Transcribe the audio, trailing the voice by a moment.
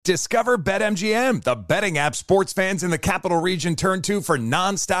Discover BetMGM, the betting app sports fans in the capital region turn to for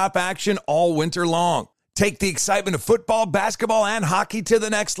nonstop action all winter long. Take the excitement of football, basketball, and hockey to the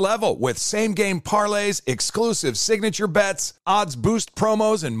next level with same-game parlays, exclusive signature bets, odds boost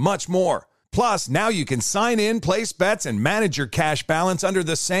promos, and much more. Plus, now you can sign in, place bets, and manage your cash balance under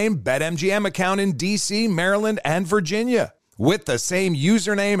the same BetMGM account in D.C., Maryland, and Virginia. With the same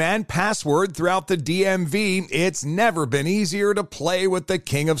username and password throughout the DMV, it's never been easier to play with the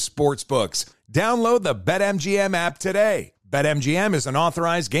king of sportsbooks. Download the BetMGM app today. BetMGM is an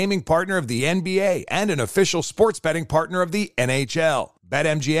authorized gaming partner of the NBA and an official sports betting partner of the NHL.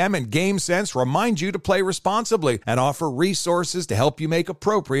 BetMGM and GameSense remind you to play responsibly and offer resources to help you make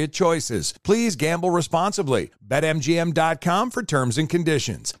appropriate choices. Please gamble responsibly. BetMGM.com for terms and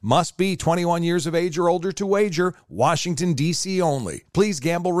conditions. Must be 21 years of age or older to wager. Washington, D.C. only. Please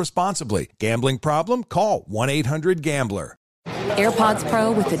gamble responsibly. Gambling problem? Call 1-800-GAMBLER. AirPods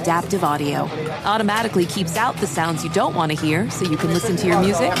Pro with adaptive audio automatically keeps out the sounds you don't want to hear so you can listen to your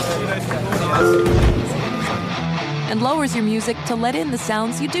music, and lowers your music to let in the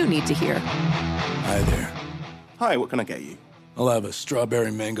sounds you do need to hear. Hi there. Hi, what can I get you? I'll have a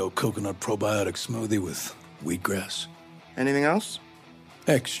strawberry mango coconut probiotic smoothie with wheatgrass. Anything else?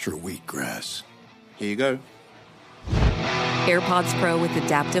 Extra wheatgrass. Here you go. AirPods Pro with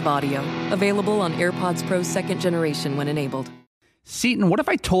adaptive audio. Available on AirPods Pro 2nd generation when enabled. Seton, what if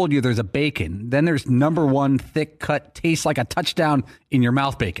I told you there's a bacon, then there's number one thick cut, tastes like a touchdown in your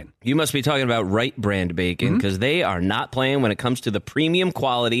mouth bacon? You must be talking about Wright brand bacon, because they are not playing when it comes to the premium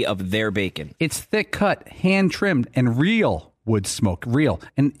quality of their bacon. It's thick cut, hand trimmed, and real wood smoke. Real.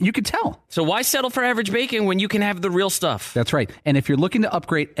 And you can tell. So why settle for average bacon when you can have the real stuff? That's right. And if you're looking to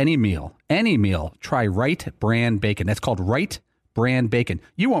upgrade any meal, try Wright brand bacon. That's called Wright brand bacon.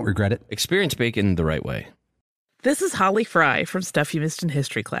 You won't regret it. Experience bacon the right way. This is Holly Fry from Stuff You Missed in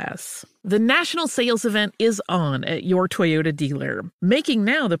History class. The national sales event is on at your Toyota dealer, making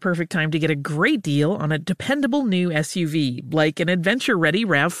now the perfect time to get a great deal on a dependable new SUV, like an adventure-ready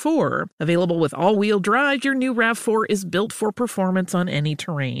RAV4. Available with all-wheel drive, your new RAV4 is built for performance on any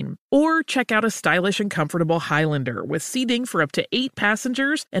terrain. Or check out a stylish and comfortable Highlander with seating for up to 8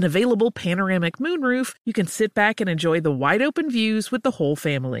 passengers and available panoramic moonroof. You can sit back and enjoy the wide-open views with the whole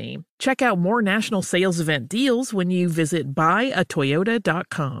family. Check out more national sales event deals when you visit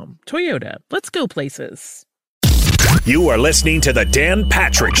buyatoyota.com. Toyota, let's go places. You are listening to The Dan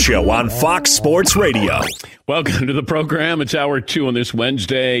Patrick Show on Fox Sports Radio. Welcome to the program. It's hour 2 on this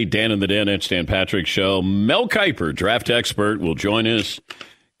Wednesday. Dan and the Danettes, Dan Patrick Show. Mel Kiper, draft expert, will join us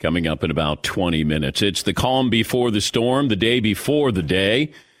coming up in about 20 minutes. It's the calm before the storm, the day before the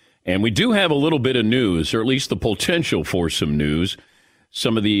day. And we do have a little bit of news, or at least the potential for some news.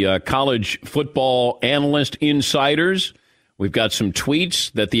 Some of the college football analyst insiders. We've got some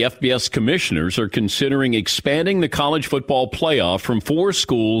tweets that the FBS commissioners are considering expanding the college football playoff from 4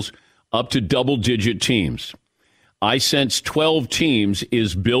 schools up to double-digit teams. I sense 12 teams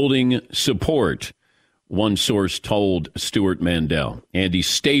is building support, one source told Stuart Mandel. Andy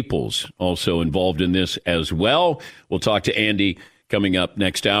Staples also involved in this as well. We'll talk to Andy coming up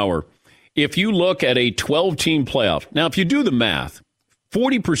next hour. If you look at a 12-team playoff, now if you do the math,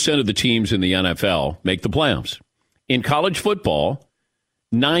 40% of the teams in the NFL make the playoffs. In college football,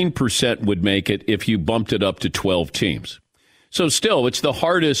 9% would make it if you bumped it up to 12 teams. So still, it's the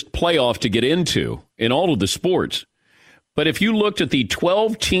hardest playoff to get into in all of the sports. But if you looked at the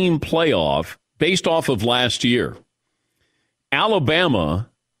 12-team playoff based off of last year, Alabama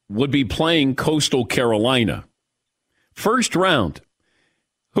would be playing Coastal Carolina. First round.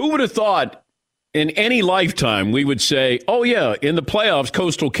 Who would have thought in any lifetime we would say, oh, yeah, in the playoffs,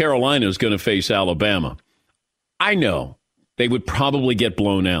 Coastal Carolina is going to face Alabama? I know they would probably get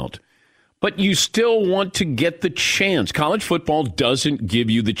blown out, but you still want to get the chance. College football doesn't give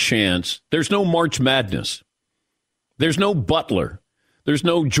you the chance. There's no March Madness. There's no Butler. There's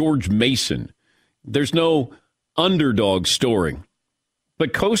no George Mason. There's no underdog story.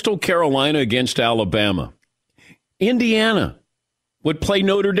 But Coastal Carolina against Alabama. Indiana would play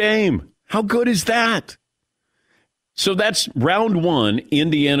Notre Dame. How good is that? So that's round 1,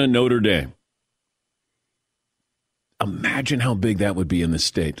 Indiana, Notre Dame. Imagine how big that would be in the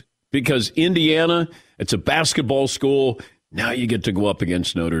state. Because Indiana, it's a basketball school. Now you get to go up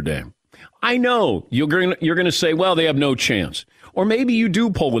against Notre Dame. I know you're going to say, well, they have no chance. Or maybe you do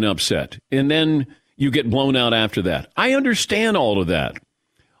pull an upset, and then you get blown out after that. I understand all of that.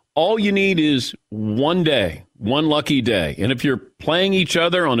 All you need is one day, one lucky day. And if you're playing each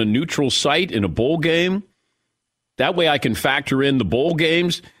other on a neutral site in a bowl game, that way I can factor in the bowl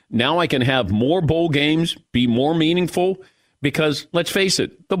games. Now I can have more bowl games, be more meaningful, Because let's face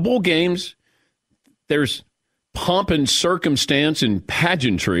it, the bowl games, there's pomp and circumstance and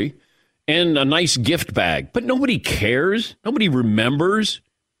pageantry and a nice gift bag. But nobody cares. Nobody remembers.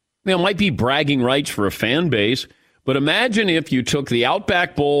 It might be bragging rights for a fan base. But imagine if you took the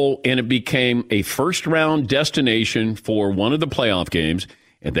Outback Bowl and it became a first-round destination for one of the playoff games,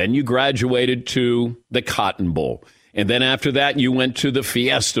 and then you graduated to the Cotton Bowl. And then after that, you went to the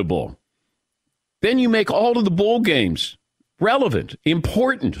Fiesta Bowl. Then you make all of the bowl games relevant,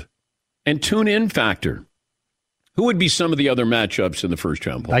 important, and tune-in factor. Who would be some of the other matchups in the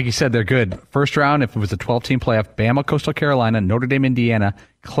first-round bowl? Like you said, they're good. First round, if it was a 12-team playoff, Bama, Coastal Carolina, Notre Dame, Indiana,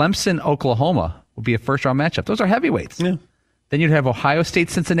 Clemson, Oklahoma will be a first-round matchup. Those are heavyweights. Yeah. Then you'd have Ohio State,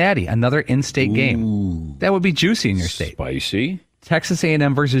 Cincinnati, another in-state game. That would be juicy in your state. Spicy. Texas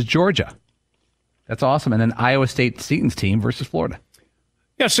A&M versus Georgia. That's awesome. And then Iowa State Seton's team versus Florida.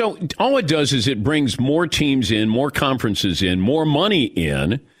 Yeah, so all it does is it brings more teams in, more conferences in, more money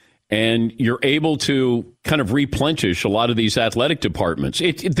in, and you're able to kind of replenish a lot of these athletic departments.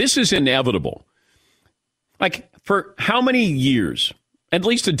 This is inevitable. Like, for how many years, at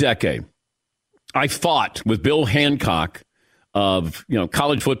least a decade, I fought with Bill Hancock of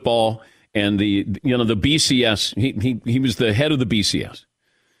college football and the BCS. He was the head of the BCS.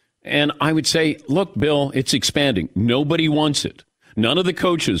 And I would say, look, Bill, it's expanding. Nobody wants it. None of the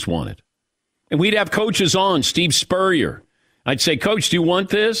coaches want it. And we'd have coaches on, Steve Spurrier. I'd say, Coach, do you want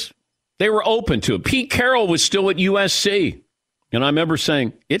this? They were open to it. Pete Carroll was still at USC. And I remember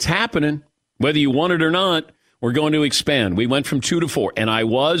saying, it's happening. Whether you want it or not, we're going to expand. We went from 2 to 4. And I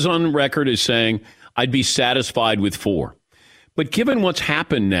was on record as saying I'd be satisfied with 4. But given what's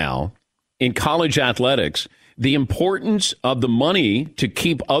happened now in college athletics, the importance of the money to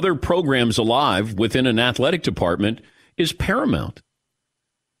keep other programs alive within an athletic department is paramount.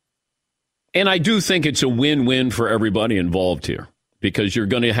 And I do think it's a win-win for everybody involved here because you're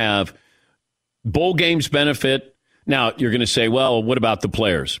going to have bowl games benefit. Now, you're going to say, well, what about the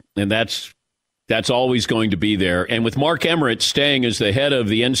players? And that's always going to be there. And with Mark Emmert staying as the head of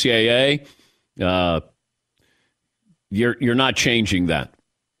the NCAA, you're not changing that.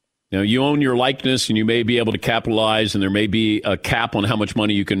 You own your likeness, and you may be able to capitalize, and there may be a cap on how much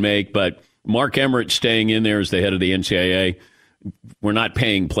money you can make. But Mark Emmert staying in there as the head of the NCAA, we're not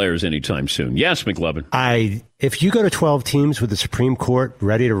paying players anytime soon. Yes, McLovin. If you go to 12 teams with the Supreme Court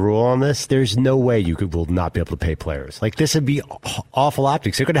ready to rule on this, there's no way you will not be able to pay players. Like, this would be awful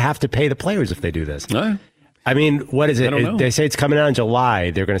optics. They're going to have to pay the players if they do this. I mean, what is it? They say it's coming out in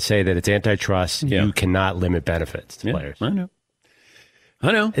July. They're going to say that it's antitrust. Yeah. You cannot limit benefits to players. I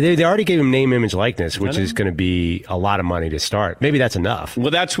know. They already gave him name, image, likeness, which is going to be a lot of money to start. Maybe that's enough.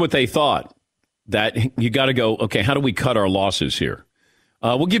 Well, that's what they thought. That you got to go, okay, how do we cut our losses here?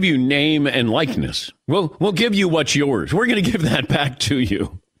 We'll give you name and likeness. We'll give you what's yours. We're going to give that back to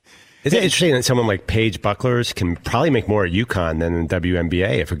you. Is it interesting that someone like Paige Bucklers can probably make more at UConn than in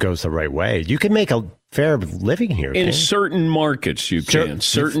WNBA if it goes the right way? You can make a fair living here. In certain markets, you can.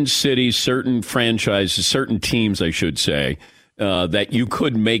 Certain cities, certain franchises, certain teams, I should say, that you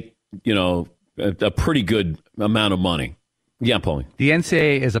could make, a pretty good amount of money. Yeah, Paulie. The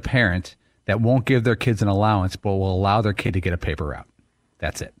NCAA is a parent that won't give their kids an allowance, but will allow their kid to get a paper route.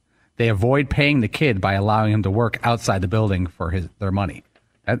 That's it. They avoid paying the kid by allowing him to work outside the building for their money.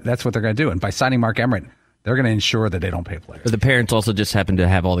 That's what they're going to do. And by signing Mark Emmert, they're going to ensure that they don't pay players. But the parents also just happen to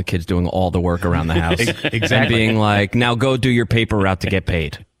have all the kids doing all the work around the house. Exactly. And being like, now go do your paper route to get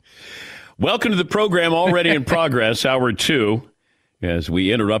paid. Welcome to the program already in progress, hour 2, as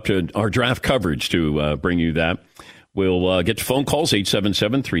we interrupted our draft coverage to bring you that. We'll get to phone calls,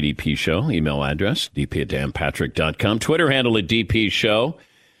 877-3DP Show. Email address, dp@danpatrick.com. Twitter handle at DP Show.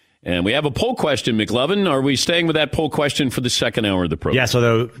 And we have a poll question, McLovin. Are we staying with that poll question for the second hour of the program? Yes,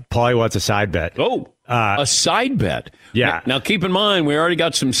 although Paulie wants a side bet. Oh, a side bet. Yeah. Now, keep in mind, we already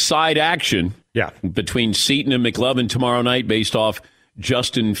got some side action between Seton and McLovin tomorrow night based off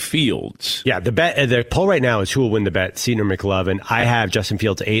Justin Fields. Yeah, the poll right now is who will win the bet, Seton or McLovin. I have Justin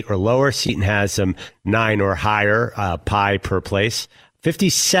Fields 8 or lower. Seton has some 9 or higher pie per place.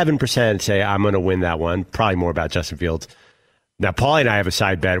 57% say I'm going to win that one. Probably more about Justin Fields. Now, Paulie and I have a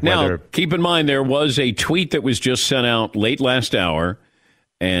side bet. Now, keep in mind, there was a tweet that was just sent out late last hour,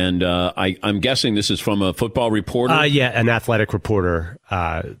 and I'm guessing this is from a football reporter? Yeah, an athletic reporter,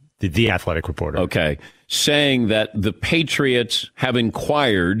 the athletic reporter. Okay, saying that the Patriots have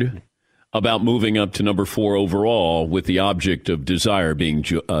inquired about moving up to number 4 overall with the object of desire being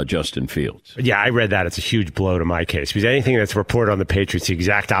Justin Fields. Yeah, I read that. It's a huge blow to my case because anything that's reported on the Patriots, the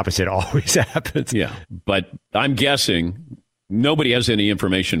exact opposite always happens. Yeah, but I'm guessing nobody has any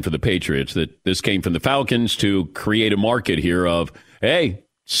information for the Patriots that this came from the Falcons to create a market here of, hey,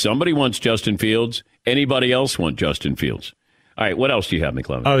 somebody wants Justin Fields. Anybody else want Justin Fields? All right, what else do you have,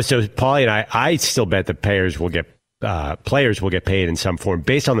 McLovin? Oh, so Paulie and I still bet that players will get paid in some form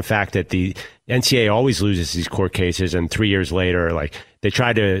based on the fact that the NCAA always loses these court cases, and 3 years later, like they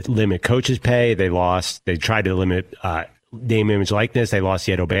tried to limit coaches' pay, they lost. They tried to limit name, image, likeness, they lost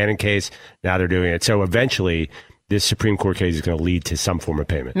the Ed O'Bannon case. Now they're doing it. So eventually, this Supreme Court case is going to lead to some form of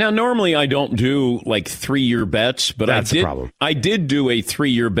payment. Now, normally I don't do like 3-year bets, but that's the problem. I did do a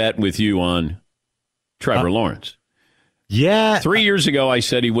 3-year bet with you on Trevor Lawrence. Yeah. 3 years ago, I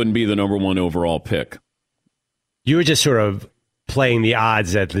said he wouldn't be the number 1 overall pick. You were just sort of playing the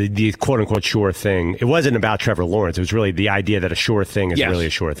odds that the quote-unquote sure thing. It wasn't about Trevor Lawrence. It was really the idea that a sure thing is really a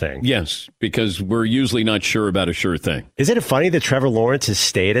sure thing. Yes, because we're usually not sure about a sure thing. Isn't it funny that Trevor Lawrence has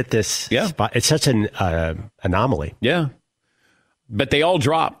stayed at this spot? It's such an anomaly. Yeah. But they all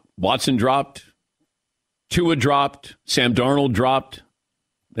dropped. Watson dropped. Tua dropped. Sam Darnold dropped.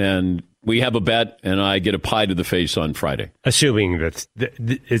 And we have a bet, and I get a pie to the face on Friday. Assuming that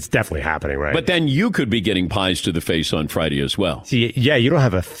it's definitely happening, right? But then you could be getting pies to the face on Friday as well. See, yeah, you don't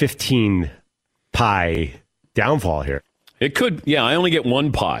have a 15 pie downfall here. It could, I only get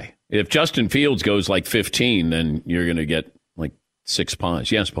 1 pie. If Justin Fields goes like 15, then you're going to get like 6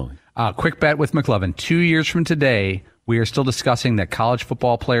 pies. Yes, Paul. Quick bet with McLovin. 2 years from today, we are still discussing that college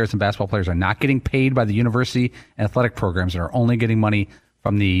football players and basketball players are not getting paid by the university and athletic programs and are only getting money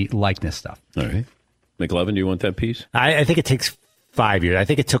from the likeness stuff. All right. McLovin, do you want that piece? I think it takes 5 years. I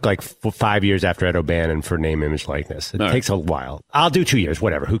think it took like 5 years after Ed O'Bannon for name, image, likeness. It takes a while. I'll do 2 years,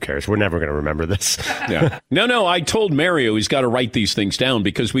 whatever. Who cares? We're never going to remember this. Yeah. No, I told Mario he's got to write these things down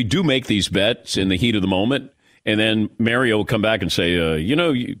because we do make these bets in the heat of the moment. And then Mario will come back and say,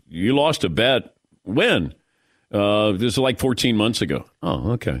 you lost a bet. When? This is like 14 months ago.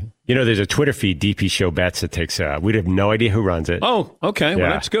 Oh, okay. There's a Twitter feed, DP Show Bets, that takes, we'd have no idea who runs it. Oh, okay. Well,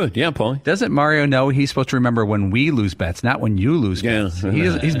 that's good. Yeah, Paul. Doesn't Mario know he's supposed to remember when we lose bets, not when you lose bets?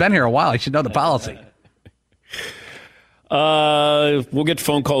 He's been here a while. He should know the policy. We'll get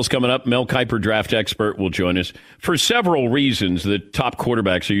phone calls coming up. Mel Kiper, draft expert, will join us. For several reasons, the top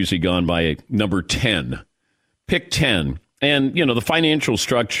quarterbacks are usually gone by number 10. Pick 10. And, the financial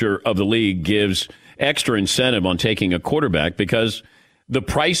structure of the league gives extra incentive on taking a quarterback because the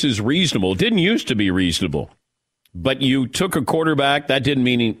price is reasonable. It didn't used to be reasonable. But you took a quarterback, that didn't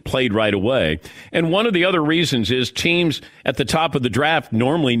mean he played right away. And one of the other reasons is teams at the top of the draft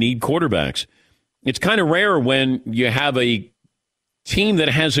normally need quarterbacks. It's kind of rare when you have a team that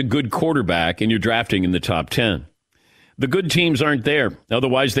has a good quarterback and you're drafting in the top 10. The good teams aren't there.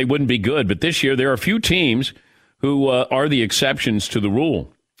 Otherwise, they wouldn't be good. But this year, there are a few teams who are the exceptions to the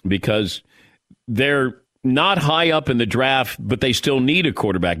rule because they're not high up in the draft, but they still need a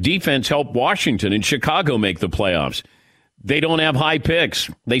quarterback. Defense helped Washington and Chicago make the playoffs. They don't have high picks.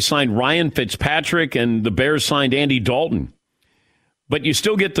 They signed Ryan Fitzpatrick, and the Bears signed Andy Dalton. But you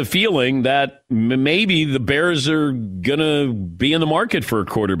still get the feeling that maybe the Bears are going to be in the market for a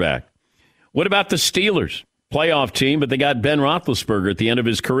quarterback. What about the Steelers? Playoff team, but they got Ben Roethlisberger at the end of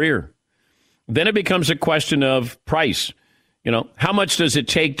his career. Then it becomes a question of price. How much does it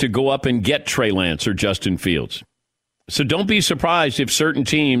take to go up and get Trey Lance or Justin Fields? So don't be surprised if certain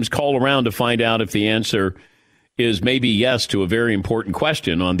teams call around to find out if the answer is maybe yes to a very important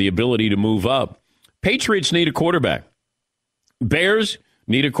question on the ability to move up. Patriots need a quarterback. Bears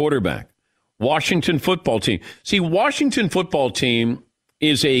need a quarterback. Washington football team. See, Washington football team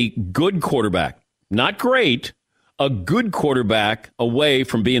is a good quarterback. Not great, a good quarterback away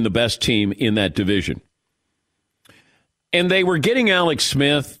from being the best team in that division. And they were getting Alex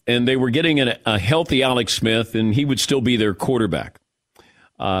Smith, and they were getting a healthy Alex Smith, and he would still be their quarterback.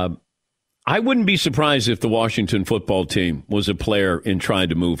 I wouldn't be surprised if the Washington football team was a player in trying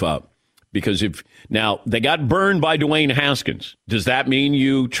to move up. Because now they got burned by Dwayne Haskins. Does that mean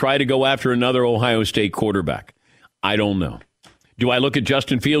you try to go after another Ohio State quarterback? I don't know. Do I look at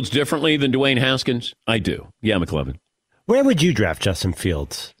Justin Fields differently than Dwayne Haskins? I do. Yeah, McLovin. Where would you draft Justin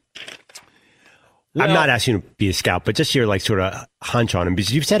Fields? Well, I'm not asking you to be a scout, but just your sort of hunch on him,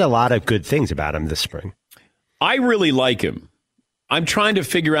 because you've said a lot of good things about him this spring. I really like him. I'm trying to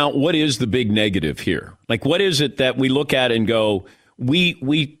figure out what is the big negative here. Like, what is it that we look at and go,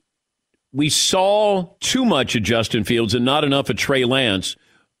 we saw too much of Justin Fields and not enough of Trey Lance,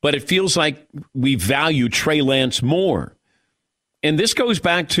 but it feels like we value Trey Lance more. And this goes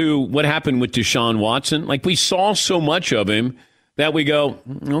back to what happened with Deshaun Watson. Like, we saw so much of him that we go,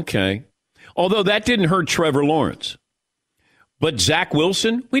 okay. Although that didn't hurt Trevor Lawrence. But Zach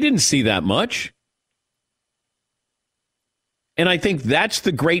Wilson, we didn't see that much. And I think that's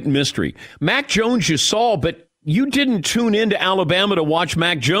the great mystery. Mac Jones you saw, but you didn't tune into Alabama to watch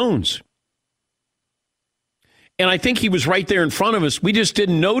Mac Jones. And I think he was right there in front of us. We just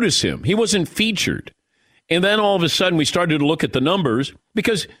didn't notice him. He wasn't featured. And then all of a sudden we started to look at the numbers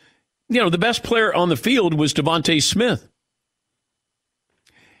because, the best player on the field was Devontae Smith.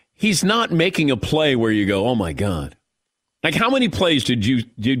 He's not making a play where you go, oh, my God. Like, how many plays did you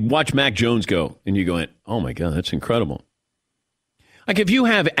watch Mac Jones go? And you go, oh, my God, that's incredible. Like, if you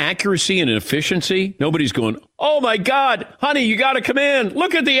have accuracy and efficiency, nobody's going, oh, my God, honey, you got to come in.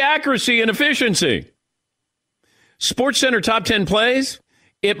 Look at the accuracy and efficiency. SportsCenter top 10 plays,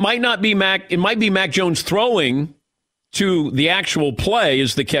 it might be Mac Jones throwing to the actual play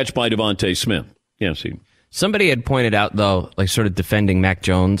is the catch by Devontae Smith. Yeah, see. Somebody had pointed out, though, like sort of defending Mac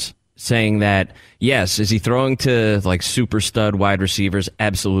Jones, saying that, yes, is he throwing to like super stud wide receivers?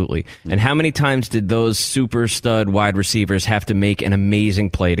 Absolutely. And how many times did those super stud wide receivers have to make an amazing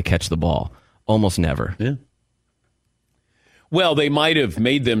play to catch the ball? Almost never. Yeah. Well, they might have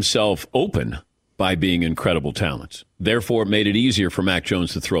made themselves open by being incredible talents. Therefore, it made it easier for Mac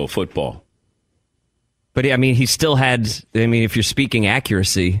Jones to throw a football. But, he still had, if you're speaking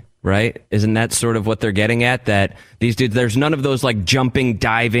accuracy, right? Isn't that sort of what they're getting at? That these dudes, there's none of those like jumping,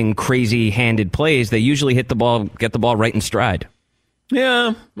 diving, crazy-handed plays. They usually get the ball right in stride.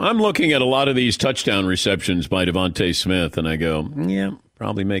 Yeah, I'm looking at a lot of these touchdown receptions by Devontae Smith, and I go, yeah,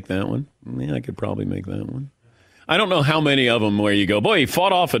 probably make that one. Yeah, I could probably make that one. I don't know how many of them where you go, boy, he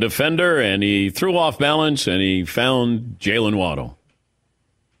fought off a defender, and he threw off balance, and he found Jalen Waddle.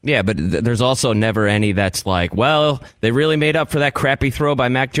 Yeah, but there's also never any that's like, well, they really made up for that crappy throw by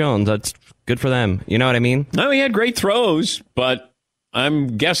Mac Jones. That's good for them. You know what I mean? No, he had great throws, but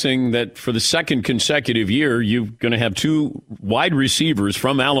I'm guessing that for the second consecutive year, you're going to have two wide receivers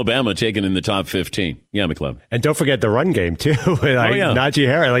from Alabama taken in the top 15. Yeah, McLeod. And don't forget the run game, too. Najee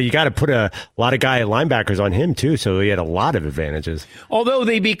Harris, you got to put a lot of guy linebackers on him, too, so he had a lot of advantages. Although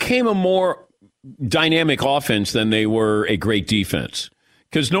they became a more dynamic offense than they were a great defense.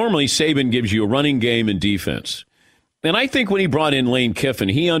 Because normally Saban gives you a running game and defense. And I think when he brought in Lane Kiffin,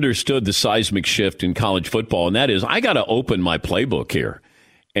 he understood the seismic shift in college football, and that is, I got to open my playbook here.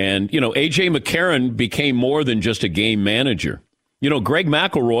 And, A.J. McCarron became more than just a game manager. Greg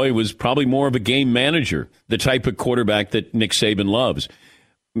McElroy was probably more of a game manager, the type of quarterback that Nick Saban loves.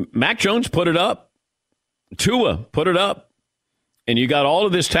 Mac Jones put it up. Tua put it up. And you got all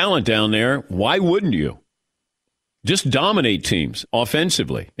of this talent down there. Why wouldn't you? Just dominate teams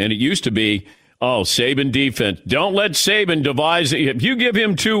offensively. And it used to be, oh, Saban defense. Don't let Saban devise. If you give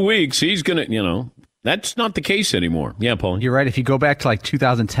him 2 weeks, he's going to, that's not the case anymore. Yeah, Paul. You're right. If you go back to like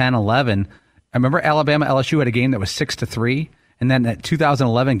 2010, 11, I remember Alabama LSU had a game that was 6-3. And then that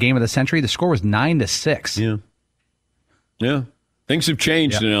 2011 game of the century, the score was 9-6. Yeah. Yeah. Things have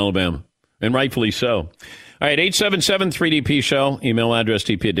changed in Alabama, and rightfully so. All right, 877-3DP show. Email address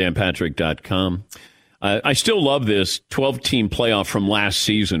dp@danpatrick.com. I still love this 12-team playoff from last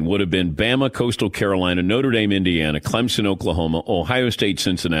season. Would have been Bama, Coastal Carolina, Notre Dame, Indiana, Clemson, Oklahoma, Ohio State,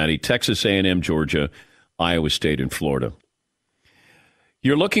 Cincinnati, Texas A&M, Georgia, Iowa State, and Florida.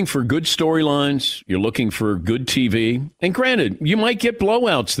 You're looking for good storylines. You're looking for good TV. And granted, you might get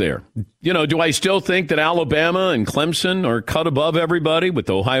blowouts there. Do I still think that Alabama and Clemson are cut above everybody with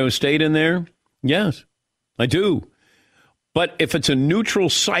Ohio State in there? Yes, I do. But if it's a neutral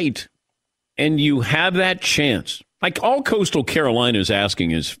site, and you have that chance, like all Coastal Carolina is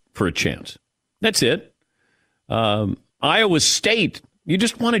asking is for a chance. That's it. Iowa State, you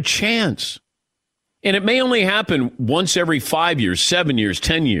just want a chance. And it may only happen once every 5 years, 7 years,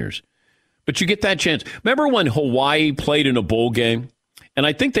 10 years. But you get that chance. Remember when Hawaii played in a bowl game? And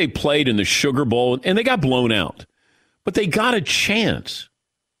I think they played in the Sugar Bowl, and they got blown out. But they got a chance.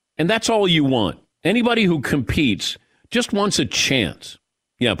 And that's all you want. Anybody who competes just wants a chance.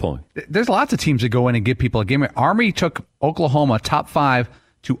 Yeah, Paul. There's lots of teams that go in and give people a game. Army took Oklahoma top 5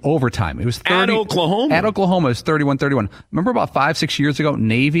 to overtime. It was 30, at Oklahoma. At Oklahoma, it was 31-31. Remember about 5-6 years ago,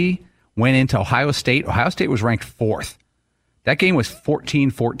 Navy went into Ohio State. Ohio State was ranked 4th. That game was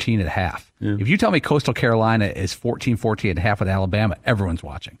 14-14 at half. Yeah. If you tell me Coastal Carolina is 14-14 at half with Alabama, everyone's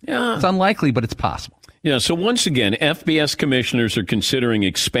watching. Yeah. It's unlikely, but it's possible. Yeah, so once again, FBS commissioners are considering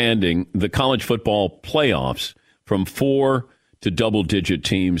expanding the college football playoffs from 4 to double-digit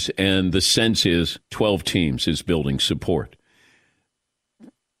teams, and the sense is 12 teams is building support.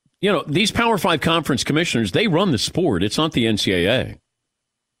 These Power 5 conference commissioners, they run the sport. It's not the NCAA.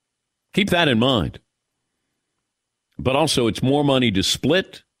 Keep that in mind. But also, it's more money to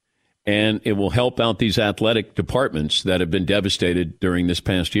split, and it will help out these athletic departments that have been devastated during this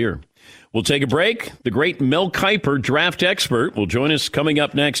past year. We'll take a break. The great Mel Kiper, draft expert, will join us coming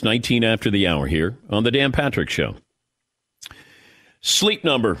up next, 19 after the hour here on the Dan Patrick Show. Sleep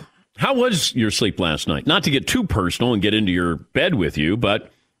Number. How was your sleep last night? Not to get too personal and get into your bed with you,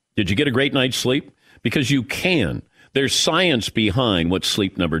 but did you get a great night's sleep? Because you can. There's science behind what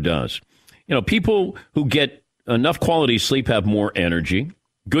Sleep Number does. You know, people who get enough quality sleep have more energy.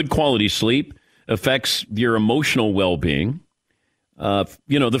 Good quality sleep affects your emotional well-being.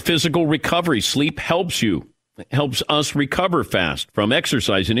 The physical recovery. Sleep helps us recover fast from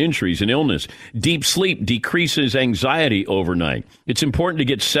exercise and injuries and illness. Deep sleep decreases anxiety overnight. It's important to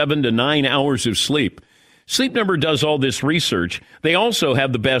get 7 to 9 hours of sleep. Sleep Number does all this research. They also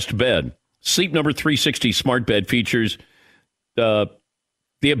have the best bed. Sleep Number 360 smart bed features the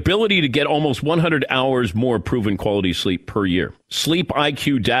ability to get almost 100 hours more proven quality sleep per year. Sleep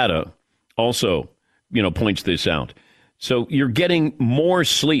IQ data also, points this out. So you're getting more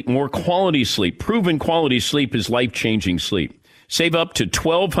sleep, more quality sleep. Proven quality sleep is life-changing sleep. Save up to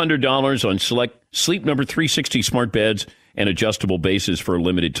 $1,200 on select Sleep Number 360 smart beds and adjustable bases for a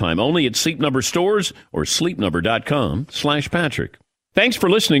limited time. Only at Sleep Number stores or sleepnumber.com/Patrick. Thanks for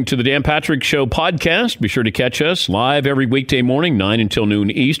listening to the Dan Patrick Show podcast. Be sure to catch us live every weekday morning, 9 until noon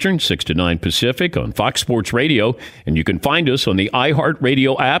Eastern, 6 to 9 Pacific on Fox Sports Radio. And you can find us on the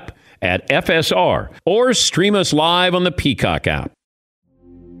iHeartRadio app at FSR or stream us live on the Peacock app.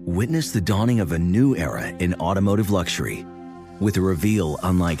 Witness the dawning of a new era in automotive luxury with a reveal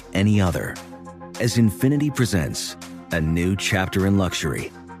unlike any other as Infiniti presents a new chapter in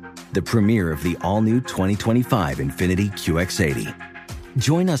luxury, the premiere of the all-new 2025 Infiniti QX80.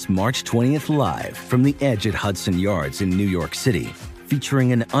 Join us March 20th live from the Edge at Hudson Yards in New York City,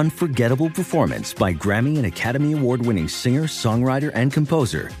 featuring an unforgettable performance by Grammy and Academy Award-winning singer, songwriter, and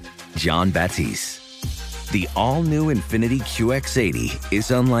composer Jon Batiste. The all-new Infiniti QX80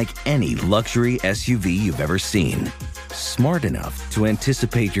 is unlike any luxury SUV you've ever seen. Smart enough to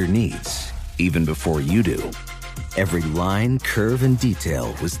anticipate your needs, even before you do. Every line, curve, and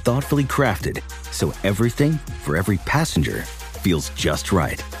detail was thoughtfully crafted, so everything for every passenger feels just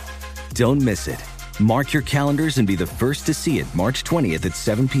right. Don't miss it. Mark your calendars and be the first to see it March 20th at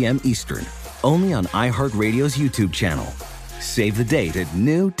 7 p.m. Eastern, only on iHeartRadio's YouTube channel. Save the date at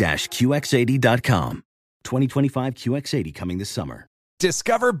new-QX80.com. 2025 QX80 coming this summer.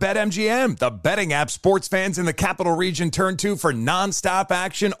 Discover BetMGM, the betting app sports fans in the capital region turn to for nonstop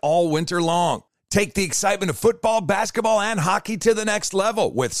action all winter long. Take the excitement of football, basketball, and hockey to the next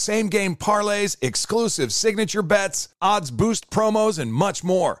level with same-game parlays, exclusive signature bets, odds boost promos, and much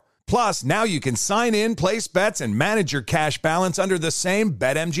more. Plus, now you can sign in, place bets, and manage your cash balance under the same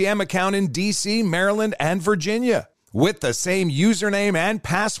BetMGM account in D.C., Maryland, and Virginia. With the same username and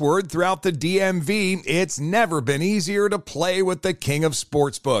password throughout the DMV, it's never been easier to play with the king of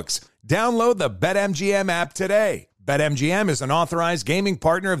sportsbooks. Download the BetMGM app today. BetMGM is an authorized gaming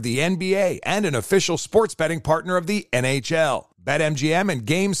partner of the NBA and an official sports betting partner of the NHL. BetMGM and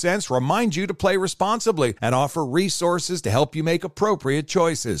GameSense remind you to play responsibly and offer resources to help you make appropriate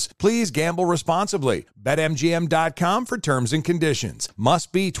choices. Please gamble responsibly. BetMGM.com for terms and conditions.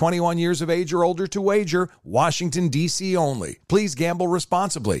 Must be 21 years of age or older to wager. Washington, D.C. only. Please gamble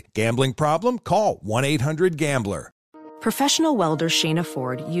responsibly. Gambling problem? Call 1-800-GAMBLER. Professional welder Shayna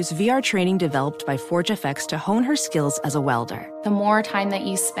Ford used VR training developed by ForgeFX to hone her skills as a welder. The more time that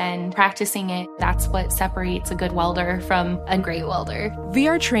you spend practicing it, that's what separates a good welder from a great welder.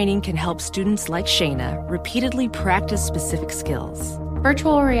 VR training can help students like Shayna repeatedly practice specific skills.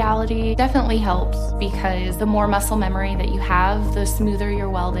 Virtual reality definitely helps because the more muscle memory that you have, the smoother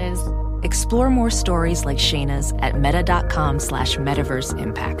your weld is. Explore more stories like Shayna's at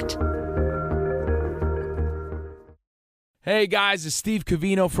meta.com/metaverseimpact. Hey guys, it's Steve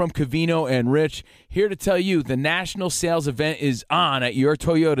Covino from Covino and Rich, here to tell you the national sales event is on at your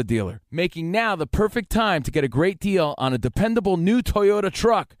Toyota dealer, making now the perfect time to get a great deal on a dependable new Toyota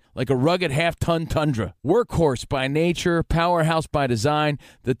truck, like a rugged half-ton Tundra. Workhorse by nature, powerhouse by design,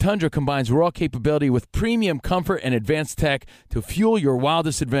 the Tundra combines raw capability with premium comfort and advanced tech to fuel your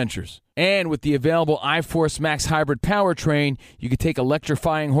wildest adventures. And with the available iForce Max hybrid powertrain, you can take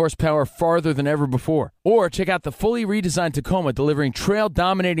electrifying horsepower farther than ever before. Or check out the fully redesigned Tacoma, delivering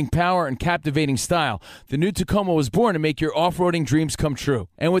trail-dominating power and captivating style. The new Tacoma was born to make your off-roading dreams come true.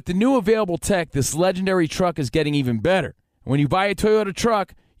 And with the new available tech, this legendary truck is getting even better. When you buy a Toyota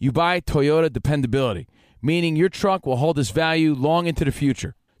truck, you buy Toyota dependability, meaning your truck will hold its value long into the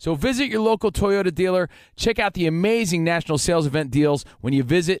future. So visit your local Toyota dealer. Check out the amazing national sales event deals when you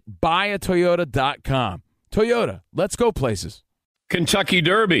visit buyatoyota.com. Toyota, let's go places. Kentucky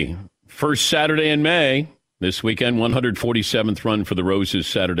Derby, first Saturday in May. this weekend. 147th run for the Roses,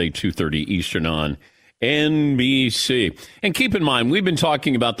 Saturday, 2:30 Eastern on NBC. And keep in mind, we've been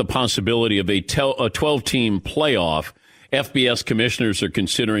talking about the possibility of a 12-team playoff. FBS commissioners are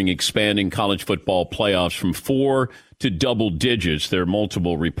considering expanding college football playoffs from 4 to double digits. There are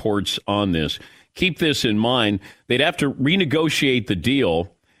multiple reports on this. Keep this in mind. They'd have to renegotiate the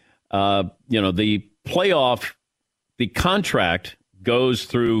deal. The playoff, the contract goes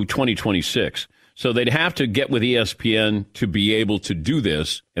through 2026. So they'd have to get with ESPN to be able to do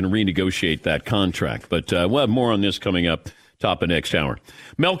this and renegotiate that contract. But we'll have more on this coming up top of next hour.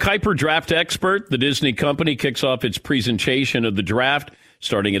 Mel Kiper, draft expert. The Disney company kicks off its presentation of the draft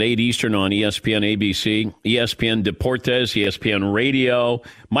starting at 8 Eastern on ESPN ABC, ESPN Deportes, ESPN Radio.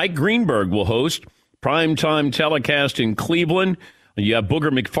 Mike Greenberg will host primetime telecast in Cleveland. You have Booger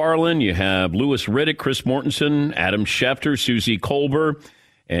McFarland, you have Louis Riddick, Chris Mortensen, Adam Schefter, Susie Kolber,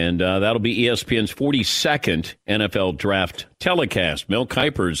 and that'll be ESPN's 42nd NFL draft telecast. Mel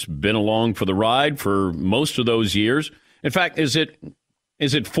Kiper's been along for the ride for most of those years. In fact, is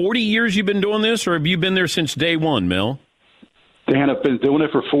it 40 years you've been doing this, or have you been there since day one, Mel? Dan, I've been doing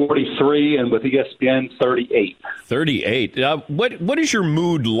it for 43, and with ESPN, 38. 38. What is your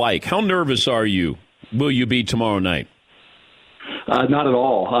mood like? How nervous will you be tomorrow night? Not at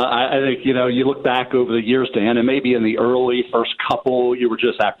all. I think, you look back over the years, Dan, and maybe in the early first couple, you were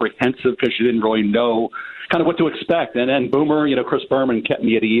just apprehensive because you didn't really know kind of what to expect. And then Boomer, Chris Berman kept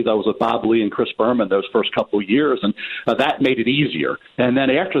me at ease. I was with Bob Lee and Chris Berman those first couple of years, and that made it easier. And then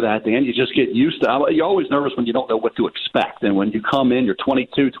after that, Dan, you just get used to it. You're always nervous when you don't know what to expect. And when you come in, you're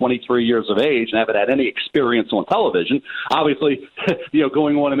 22, 23 years of age and haven't had any experience on television, obviously,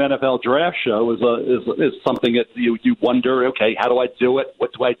 going on an NFL draft show is something that you wonder, okay, how do I do it?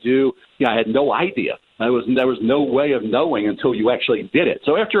 What do I do? I had no idea. There was no way of knowing until you actually did it.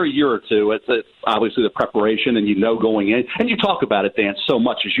 So after a year or two, it's obviously the preparation, and going in, and you talk about it, Dan, so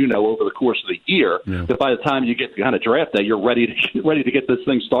much as over the course of the year, that by the time you get to kind of draft day, you're ready to get this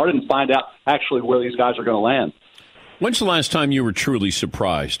thing started and find out actually where these guys are going to land. When's the last time you were truly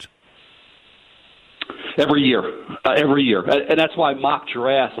surprised? Every year. And that's why mock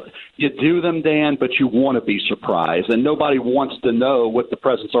drafts, you do them, Dan, but you want to be surprised. And nobody wants to know what the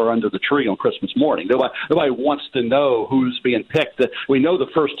presents are under the tree on Christmas morning. Nobody wants to know who's being picked. We know the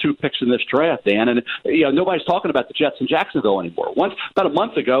first 2 picks in this draft, Dan, and nobody's talking about the Jets in Jacksonville anymore. About a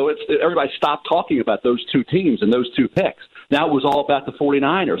month ago, everybody stopped talking about those 2 teams and those 2 picks. Now it was all about the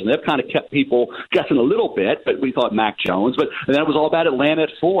 49ers, and they've kind of kept people guessing a little bit, but we thought Mac Jones. And then it was all about Atlanta at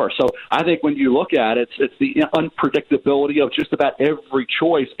 4. So I think when you look at it, it's the unpredictability of just about every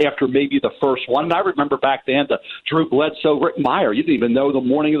choice after maybe the first one. And I remember back then the Drew Bledsoe, Rick Meyer. You didn't even know the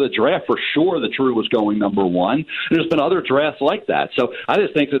morning of the draft for sure that Drew was going number 1. And there's been other drafts like that. So I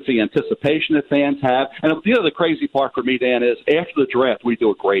just think it's the anticipation that fans have. And the crazy part for me, Dan, is after the draft, we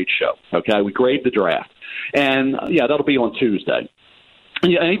do a grade show. Okay, we grade the draft. And, that'll be on Tuesday.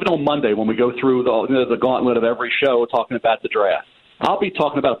 And even on Monday when we go through the gauntlet of every show talking about the draft, I'll be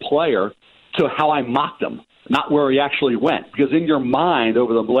talking about a player to how I mocked him, not where he actually went. Because in your mind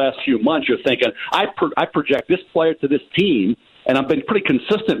over the last few months, you're thinking, I project this player to this team, and I've been pretty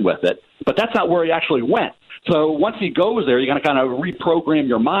consistent with it, but that's not where he actually went. So once he goes there, you're going to kind of reprogram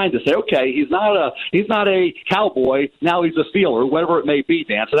your mind to say, okay, he's not a Cowboy, now he's a Steeler, whatever it may be,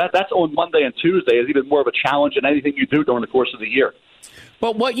 Dan. So that's on Monday and Tuesday is even more of a challenge than anything you do during the course of the year.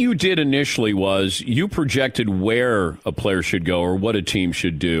 But what you did initially was you projected where a player should go or what a team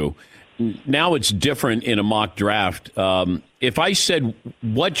should do. Now it's different in a mock draft. If I said,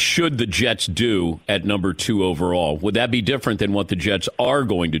 what should the Jets do at number 2 overall, would that be different than what the Jets are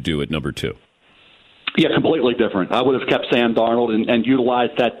going to do at number 2? Yeah, completely different. I would have kept Sam Darnold and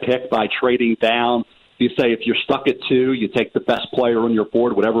utilized that pick by trading down. You say if you're stuck at 2, you take the best player on your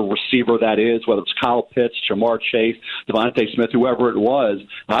board, whatever receiver that is, whether it's Kyle Pitts, Jamar Chase, Devontae Smith, whoever it was.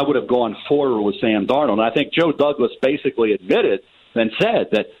 I would have gone forward with Sam Darnold. And I think Joe Douglas basically admitted and said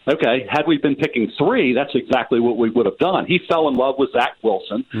that, okay, had we been picking 3, that's exactly what we would have done. He fell in love with Zach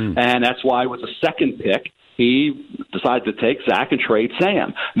Wilson, and that's why with the second pick, he decided to take Zach and trade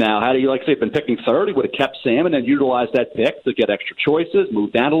Sam. Now, had he, been picking 3rd, he would have kept Sam and then utilized that pick to get extra choices,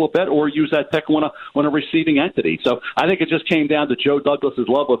 move down a little bit, or use that pick on a receiving entity. So I think it just came down to Joe Douglas's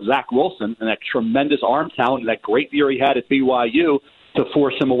love of Zach Wilson and that tremendous arm talent and that great year he had at BYU. to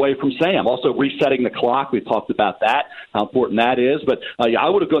force him away from Sam. Also, resetting the clock. We've talked about that, how important that is. But I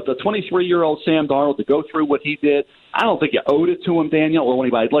would have got the 23-year-old Sam Darnold to go through what he did. I don't think you owed it to him, Daniel, or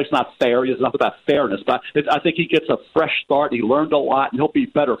anybody. Like, it's not fair. It's not about fairness. But I think he gets a fresh start. He learned a lot, and he'll be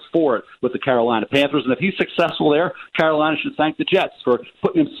better for it with the Carolina Panthers. And if he's successful there, Carolina should thank the Jets for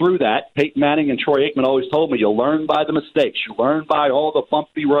putting him through that. Peyton Manning and Troy Aikman always told me, you learn by the mistakes. You learn by all the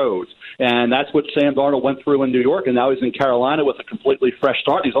bumpy roads. And that's what Sam Darnold went through in New York, and now he's in Carolina with a completely fresh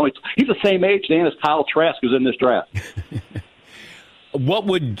start. He's the same age, Dan, as Kyle Trask, who's in this draft.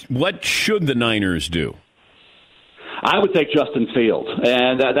 What should the Niners do? I would take Justin Fields,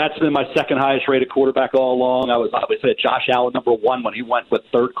 and that's been my second highest rated quarterback all along. I was obviously at Josh Allen number one when he went with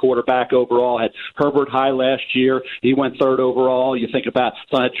third quarterback overall. Had Herbert high last year. He went third overall. You think about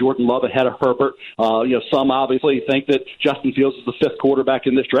some had Jordan Love ahead of Herbert. Some obviously think that Justin Fields is the fifth quarterback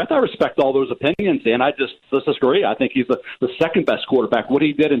in this draft. I respect all those opinions, and I just disagree. I think he's the second best quarterback. What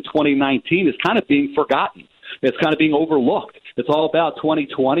he did in 2019 is kind of being forgotten. It's kind of being overlooked. It's all about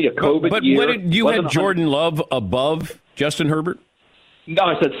 2020, a COVID year. But you had Jordan Love above Justin Herbert? No,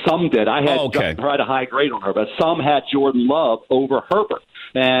 I said some did. I had tried a high grade on Herbert. Some had Jordan Love over Herbert.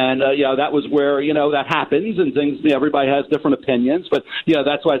 And, that was where, that happens and things, everybody has different opinions. But,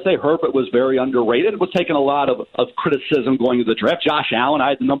 that's why I say Herbert was very underrated. It was taking a lot of criticism going into the draft. Josh Allen, I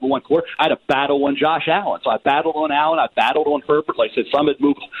had the number one quarter. I had a battle on Josh Allen. So I battled on Allen. I battled on Herbert. Like I said, some had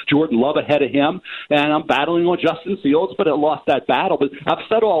moved Jordan Love ahead of him. And I'm battling on Justin Fields, but I lost that battle. But I've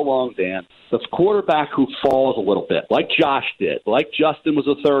said all along, Dan, the quarterback who falls a little bit, like Josh did, like Justin was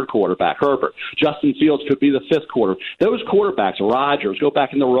the third quarterback, Herbert. Justin Fields could be the fifth quarter. Those quarterbacks, Rodgers, go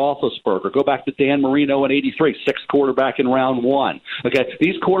back into Roethlisberger, go back to Dan Marino in '83, sixth quarterback in round one. Okay,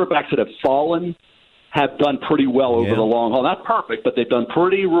 these quarterbacks that have fallen have done pretty well over the long haul. Not perfect, but they've done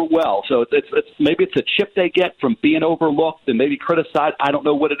pretty well. So it's maybe it's a chip they get from being overlooked and maybe criticized. I don't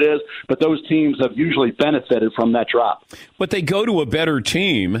know what it is, but those teams have usually benefited from that drop. But they go to a better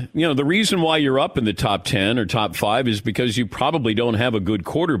team. The reason why you're up in the top 10 or top 5 is because you probably don't have a good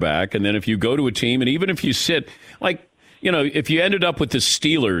quarterback. And then if you go to a team, and even if you sit, if you ended up with the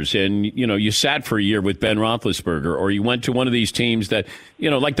Steelers and, you sat for a year with Ben Roethlisberger, or you went to one of these teams that,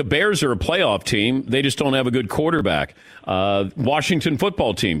 like the Bears are a playoff team, they just don't have a good quarterback. Washington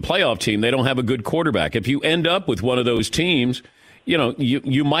football team, playoff team, they don't have a good quarterback. If you end up with one of those teams,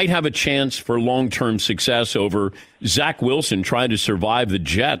 you might have a chance for long-term success over Zach Wilson trying to survive the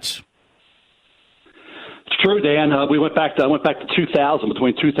Jets. It's true, Dan. I went back to 2000.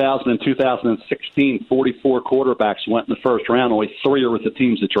 Between 2000 and 2016, 44 quarterbacks went in the first round. Only 3 are with the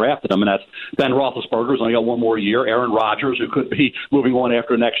teams that drafted them, and that's Ben Roethlisberger, who's only got one more year, Aaron Rodgers, who could be moving on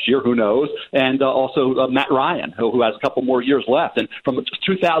after next year, who knows, and also Matt Ryan, who has a couple more years left. And from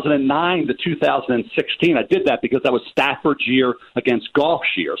 2009 to 2016, I did that because that was Stafford's year against Goff's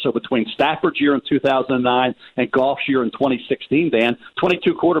year. So between Stafford's year in 2009 and Goff's year in 2016, Dan,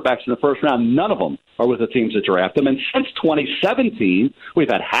 22 quarterbacks in the first round, none of them are with the teams that draft them. And since 2017, we've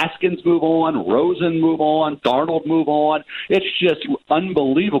had Haskins move on, Rosen move on, Darnold move on. It's just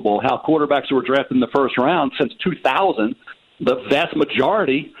unbelievable how quarterbacks who were drafted in the first round since 2000, the vast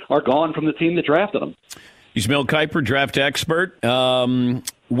majority are gone from the team that drafted them. He's Mel Kiper, draft expert.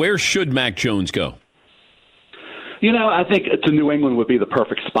 Where should Mac Jones go? I think to New England would be the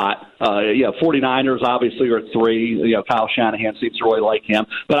perfect spot. 49ers obviously are 3. Kyle Shanahan seems to really like him.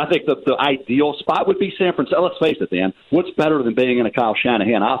 But I think the ideal spot would be San Francisco. Let's face it, Dan. What's better than being in a Kyle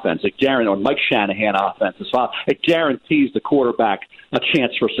Shanahan offense? Or Mike Shanahan offense as well. It guarantees the quarterback a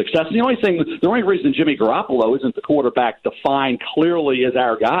chance for success. And the only reason Jimmy Garoppolo isn't the quarterback defined clearly as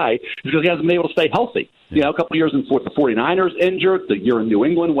our guy is because he hasn't been able to stay healthy. A couple of years in the 49ers injured. The year in New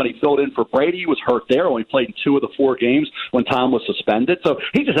England when he filled in for Brady, he was hurt there. Only played in 2 of the 4 games when Tom was suspended. So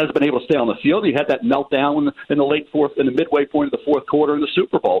he just hasn't been able to stay on the field. He had that meltdown in the midway point of the fourth quarter in the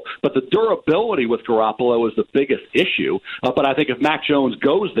Super Bowl. But the durability with Garoppolo is the biggest issue. But I think if Mac Jones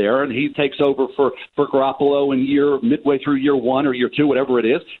goes there and he takes over for Garoppolo in midway through year 1 or year 2, whatever it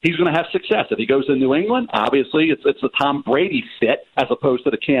is, he's going to have success. If he goes to New England, obviously it's the Tom Brady fit as opposed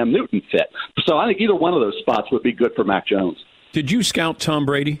to the Cam Newton fit. So I think either one of those spots would be good for Mac Jones. Did you scout Tom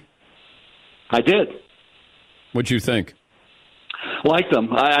Brady? I did. What'd you think? Liked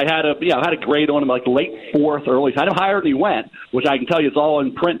him. I had a grade on him like late 4th, early. I had him higher than he went, which I can tell you is all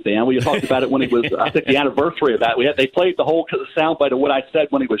in print, Dan. We talked about it when he was, I think, the anniversary of that. They played the whole soundbite of what I said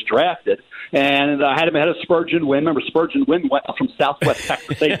when he was drafted, and I had him ahead of Spurgeon Wynn. Remember, Spurgeon Wynn went from Southwest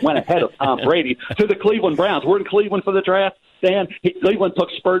Texas State, went ahead of Tom Brady to the Cleveland Browns. We're in Cleveland for the draft. Dan, Cleveland took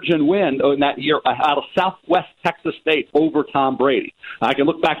Spurgeon Wynn in that year out of Southwest Texas State over Tom Brady. I can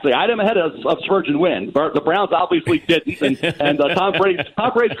look back to the item ahead of Spurgeon Wynn. The Browns obviously didn't, and Tom Brady's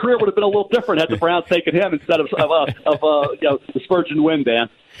career would have been a little different had the Browns taken him instead of the Spurgeon Wynn, Dan.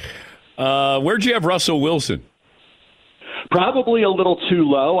 Where'd you have Russell Wilson? Probably a little too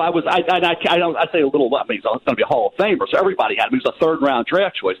low. I say a little. I mean, he's going to be a Hall of Famer, so everybody had him. He was a third-round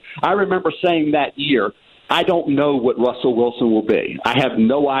draft choice. I remember saying that year, I don't know what Russell Wilson will be. I have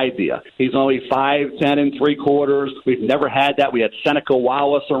no idea. He's only 5'10" and 3/4. We've never had that. We had Seneca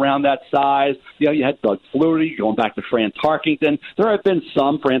Wallace around that size. You had Doug Flutie going back to Fran Tarkington. There have been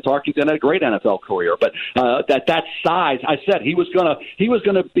some. Fran Tarkington had a great NFL career, but that size, I said he was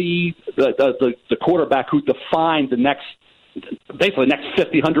gonna be the quarterback who defined the next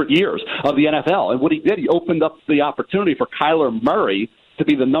 50, 100 years of the NFL. And what he did, he opened up the opportunity for Kyler Murray to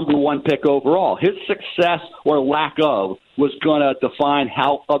be the number one pick overall. His success or lack of was going to define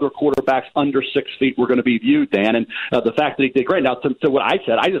how other quarterbacks under 6 feet were going to be viewed, Dan. And the fact that he did great. Now, to what I just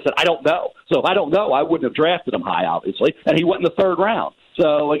said, I don't know. So if I don't know, I wouldn't have drafted him high, obviously. And he went in the third round.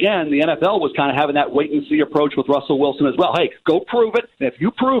 So, again, the NFL was kind of having that wait-and-see approach with Russell Wilson as well. Hey, go prove it. And if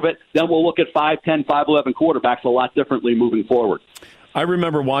you prove it, then we'll look at 5'10", 5'11" quarterbacks a lot differently moving forward. I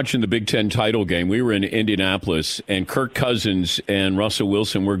remember watching the Big Ten title game. We were in Indianapolis, and Kirk Cousins and Russell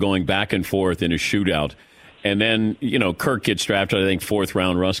Wilson were going back and forth in a shootout. And then, Kirk gets drafted, I think, fourth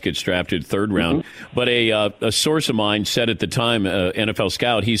round. Russ gets drafted third round. Mm-hmm. But a source of mine said at the time, NFL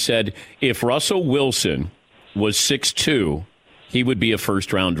scout, he said, if Russell Wilson was 6'2", he would be a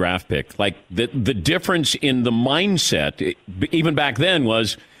first-round draft pick. Like, the difference in the mindset, even back then,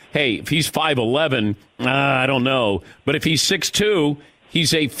 was, hey, if he's 5'11", I don't know. But if he's 6'2",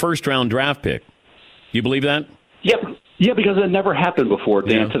 he's a first-round draft pick. You believe that? Yep. Yeah, because it never happened before,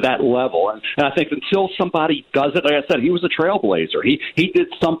 Dan, to that level. And I think until somebody does it, like I said, he was a trailblazer. He did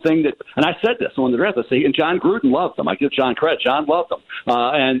something that, and I said this when the draft, and John Gruden loved him. I give John credit. John loved him.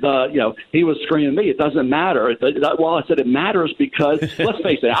 He was screaming me, it doesn't matter. Well, I said it matters because, let's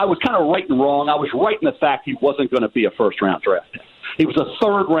face it, I was kind of right and wrong. I was right in the fact he wasn't going to be a first-round draft pick. He was a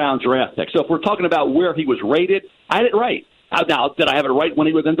third-round draft pick. So if we're talking about where he was rated, I had it right. Now, did I have it right when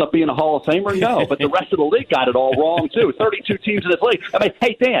he would end up being a Hall of Famer? No, but the rest of the league got it all wrong, too. 32 teams in this league. I mean,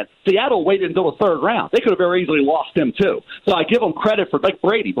 hey, Dan, Seattle waited until the third round. They could have very easily lost him, too. So I give them credit for, like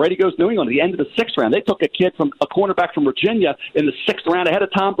Brady. Brady goes to New England at the end of the sixth round. They took a cornerback from Virginia in the sixth round ahead of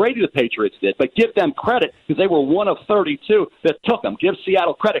Tom Brady, the Patriots did. But give them credit because they were one of 32 that took him. Give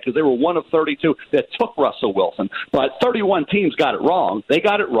Seattle credit because they were one of 32 that took Russell Wilson. But 31 teams got it wrong. They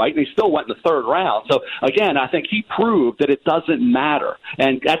got it right, and he still went in the third round. So, again, I think he proved that it doesn't matter.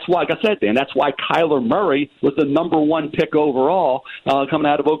 And that's why, like I said, Dan, that's why Kyler Murray was the number one pick overall coming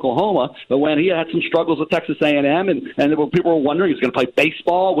out of Oklahoma. But when he had some struggles with Texas A&M, and people were wondering he was going to play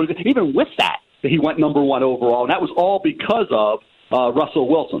baseball, even with that, he went number one overall. And that was all because of Russell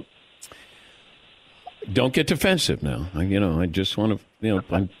Wilson. Don't get defensive now. I just want to,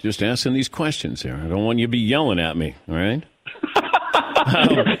 I'm just asking these questions here. I don't want you to be yelling at me, all right?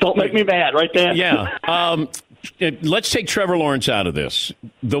 Don't make me mad, right, Dan? Yeah. Let's take Trevor Lawrence out of this.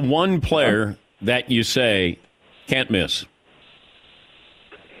 The one player that you say can't miss.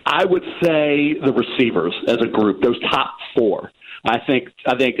 I would say the receivers as a group, those top four. I think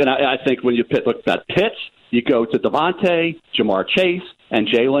when you look at Pitts, you go to Devontae, Jamar Chase, and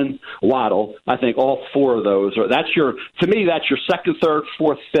Jalen Waddle. I think all four of those that's your second, third,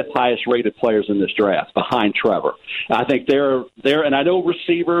 fourth, fifth highest rated players in this draft behind Trevor. I think they're and I know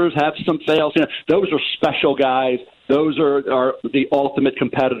receivers have some fails. Those are special guys. Those are the ultimate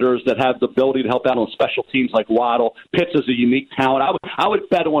competitors that have the ability to help out on special teams like Waddle. Pitts is a unique talent. I would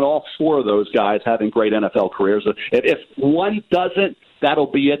bet on all four of those guys having great NFL careers. If one doesn't,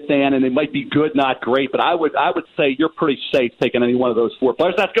 that'll be it, Dan, and it might be good, not great. But I would say you're pretty safe taking any one of those four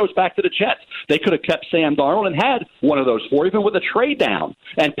players. That goes back to the Jets. They could have kept Sam Darnold and had one of those four, even with a trade down,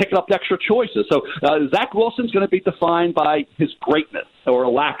 and picked up extra choices. So Zach Wilson's going to be defined by his greatness or a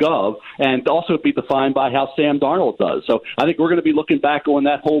lack of, and also be defined by how Sam Darnold does. So I think we're going to be looking back on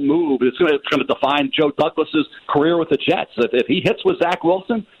that whole move. It's going to define Joe Douglas's career with the Jets. If he hits with Zach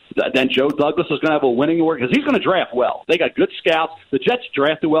Wilson, then Joe Douglas is going to have a winning work because he's going to draft well. They got good scouts. The Jets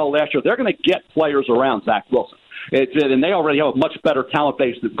drafted well last year. They're going to get players around Zach Wilson. And they already have a much better talent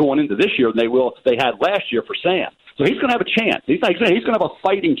base going into this year than they had last year for Sam. So he's going to have a chance. He's going to have a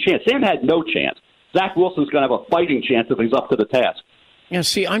fighting chance. Sam had no chance. Zach Wilson's going to have a fighting chance if he's up to the task. Yeah,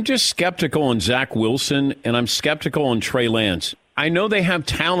 see, I'm just skeptical on Zach Wilson, and I'm skeptical on Trey Lance. I know they have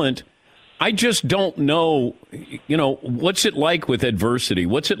talent. I just don't know, what's it like with adversity?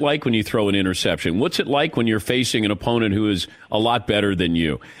 What's it like when you throw an interception? What's it like when you're facing an opponent who is a lot better than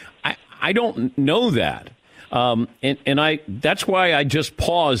you? I don't know that. That's why I just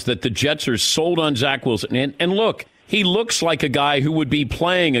paused that the Jets are sold on Zach Wilson. And look, he looks like a guy who would be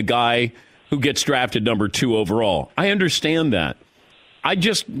playing a guy who gets drafted number 2 overall. I understand that. I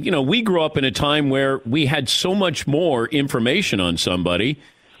just, we grew up in a time where we had so much more information on somebody.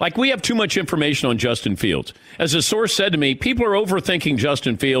 Like, we have too much information on Justin Fields. As a source said to me, people are overthinking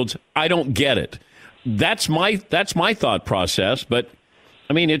Justin Fields. I don't get it. That's my thought process. But,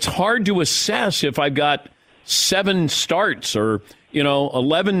 I mean, it's hard to assess if I've got 7 starts or,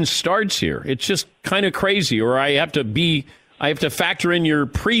 11 starts here. It's just kind of crazy. Or I have to factor in your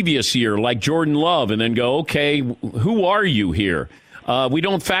previous year, like Jordan Love, and then go, okay, who are you here? We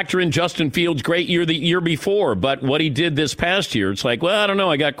don't factor in Justin Fields' great year the year before, but what he did this past year, it's like, well, I don't know.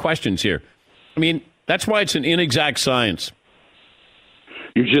 I got questions here. I mean, that's why it's an inexact science.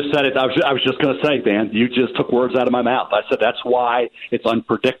 You just said it. I was just going to say, Dan, you just took words out of my mouth. I said that's why it's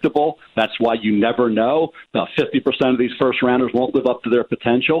unpredictable. That's why you never know. 50% of these first-rounders won't live up to their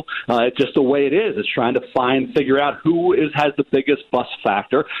potential. It's just the way it is. It's trying to figure out who has the biggest bust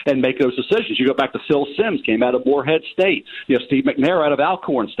factor and make those decisions. You go back to Phil Simms, came out of Morehead State. You have Steve McNair out of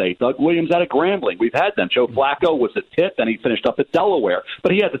Alcorn State. Doug Williams out of Grambling. We've had them. Joe Flacco was at Pitt, and he finished up at Delaware.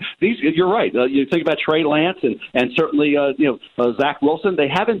 But he had these. You're right. You think about Trey Lance and certainly Zach Wilson. They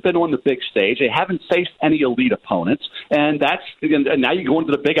haven't been on the big stage. They haven't faced any elite opponents, and now you go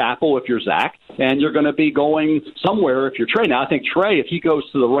into the Big Apple if you're Zach, and you're going to be going somewhere if you're Trey. Now, I think Trey, if he goes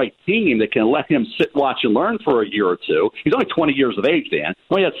to the right team that can let him sit, watch, and learn for a year or two, he's only 20 years of age, Dan.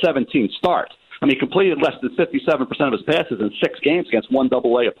 He only had 17 starts. I mean, he completed less than 57% of his passes in 6 games against 1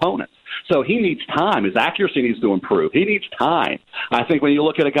 AA opponent. So he needs time. His accuracy needs to improve. He needs time. I think when you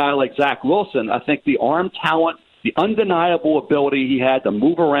look at a guy like Zach Wilson, I think the arm talent, the undeniable ability he had to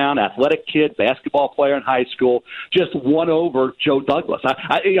move around, athletic kid, basketball player in high school, just won over Joe Douglas.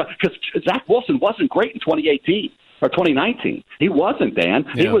 Because Zach Wilson wasn't great in 2018 or 2019. He wasn't, Dan.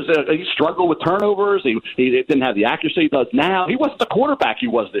 Yeah. He struggled with turnovers. He didn't have the accuracy he does now. He wasn't the quarterback he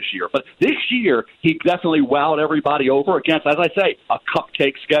was this year. But this year, he definitely wowed everybody over against, as I say, a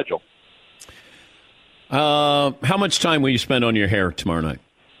cupcake schedule. How much time will you spend on your hair tomorrow night?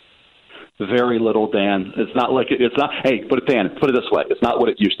 Very little, Dan. It's not like it's not. Hey, put it this way. It's not what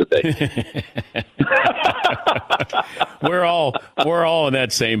it used to be. We're all in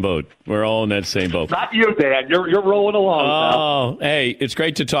that same boat. We're all in that same boat. Not you, Dan. You're rolling along. Oh, hey, it's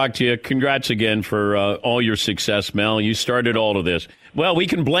great to talk to you. Congrats again for all your success, Mel. You started all of this. Well, we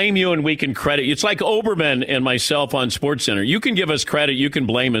can blame you and we can credit you. It's like Oberman and myself on SportsCenter. You can give us credit. You can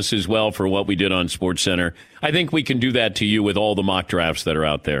blame us as well for what we did on SportsCenter. I think we can do that to you with all the mock drafts that are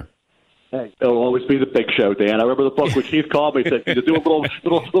out there. Hey, it'll always be the big show, Dan. I remember the book when Keith called me and said, to do a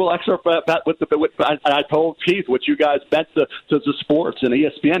little excerpt and I told Keith what you guys meant to sports and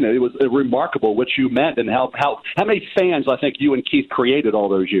ESPN. It was remarkable what you meant and how many fans I think you and Keith created all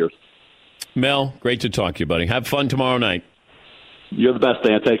those years. Mel, great to talk to you, buddy. Have fun tomorrow night. You're the best,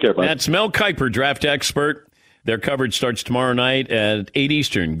 Dan. Take care, buddy. That's Mel Kiper, draft expert. Their coverage starts tomorrow night at 8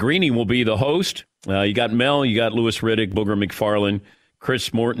 Eastern. Greeny will be the host. You got Mel, you got Louis Riddick, Booger McFarland,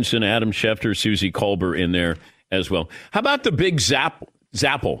 Chris Mortensen, Adam Schefter, Susie Kolber in there as well. How about the big Zapple,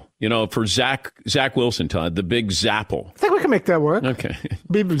 for Zach Wilson, Todd, the big Zapple? I think we can make that work. Okay.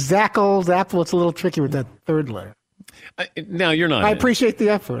 Zapple, it's a little tricky with that third letter. Now, you're not. I appreciate the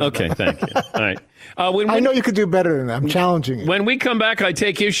effort. Okay, thank you. All right. I know you could do better than that. I'm challenging you. When we come back, I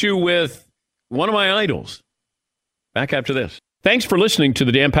take issue with one of my idols. Back after this. Thanks for listening to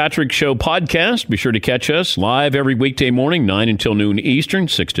the Dan Patrick Show podcast. Be sure to catch us live every weekday morning, 9 until noon Eastern,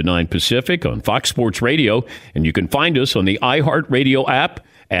 6 to 9 Pacific on Fox Sports Radio. And you can find us on the iHeartRadio app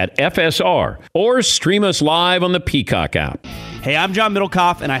at FSR or stream us live on the Peacock app. Hey, I'm John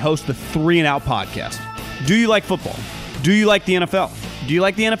Middlecoff, and I host the 3 and Out podcast. Do you like football? Do you like the NFL? Do you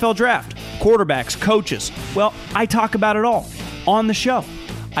like the NFL draft? Quarterbacks, coaches? Well, I talk about it all on the show.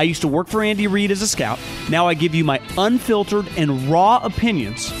 I used to work for Andy Reid as a scout. Now I give you my unfiltered and raw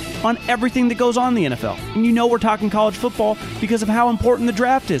opinions on everything that goes on in the NFL. And we're talking college football because of how important the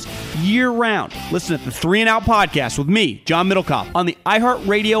draft is year-round. Listen to the 3 and Out podcast with me, John Middlecoff, on the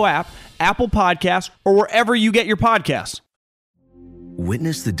iHeartRadio app, Apple Podcasts, or wherever you get your podcasts.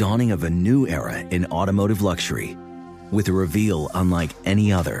 Witness the dawning of a new era in automotive luxury with a reveal unlike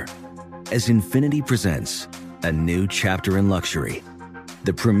any other as Infiniti presents a new chapter in luxury.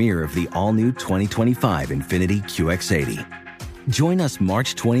 The premiere of the all-new 2025 Infiniti QX80. Join us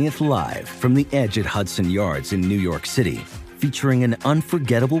March 20th live from the Edge at Hudson Yards in New York City featuring an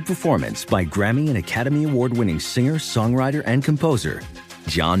unforgettable performance by Grammy and Academy Award-winning singer, songwriter, and composer,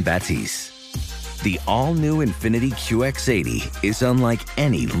 Jon Batiste. The all-new Infiniti QX80 is unlike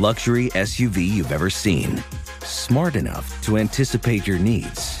any luxury SUV you've ever seen. Smart enough to anticipate your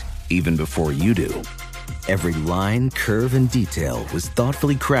needs, even before you do. Every line, curve, and detail was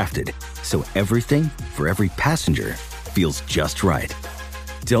thoughtfully crafted, so everything for every passenger feels just right.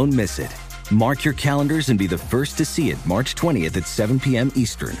 Don't miss it. Mark your calendars and be the first to see it March 20th at 7 p.m.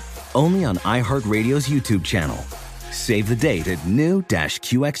 Eastern, only on iHeartRadio's YouTube channel. Save the date at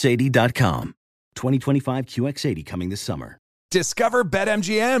new-QX80.com. 2025 QX80 coming this summer. Discover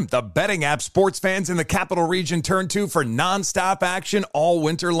BetMGM, the betting app sports fans in the capital region turn to for nonstop action all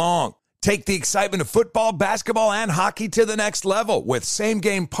winter long. Take the excitement of football, basketball, and hockey to the next level with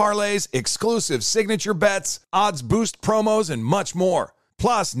same-game parlays, exclusive signature bets, odds boost promos, and much more.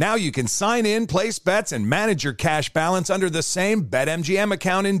 Plus, now you can sign in, place bets, and manage your cash balance under the same BetMGM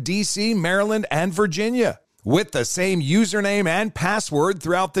account in D.C., Maryland, and Virginia. With the same username and password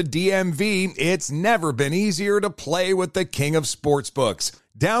throughout the DMV, it's never been easier to play with the king of sportsbooks.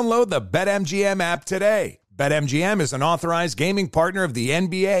 Download the BetMGM app today. BetMGM is an authorized gaming partner of the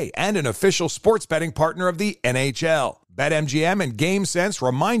NBA and an official sports betting partner of the NHL. BetMGM and GameSense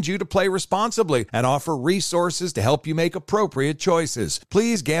remind you to play responsibly and offer resources to help you make appropriate choices.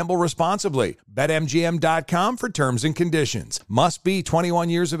 Please gamble responsibly. BetMGM.com for terms and conditions. Must be 21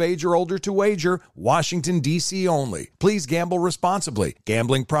 years of age or older to wager. Washington, D.C. only. Please gamble responsibly.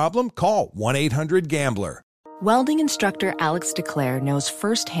 Gambling problem? Call 1-800-GAMBLER. Welding instructor Alex DeClaire knows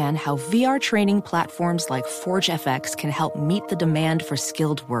firsthand how VR training platforms like ForgeFX can help meet the demand for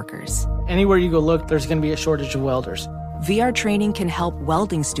skilled workers. Anywhere you go look, there's going to be a shortage of welders. VR training can help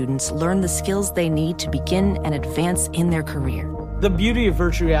welding students learn the skills they need to begin and advance in their career. The beauty of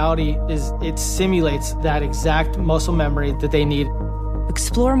virtual reality is it simulates that exact muscle memory that they need.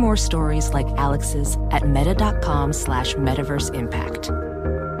 Explore more stories like Alex's at meta.com/metaverseimpact.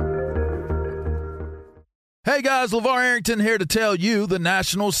 Hey guys, LeVar Arrington here to tell you the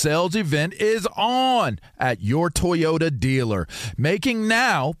national sales event is on at your Toyota dealer, making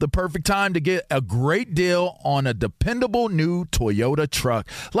now the perfect time to get a great deal on a dependable new Toyota truck,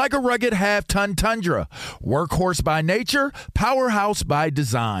 like a rugged half-ton Tundra. Workhorse by nature, powerhouse by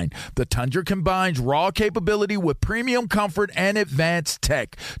design. The Tundra combines raw capability with premium comfort and advanced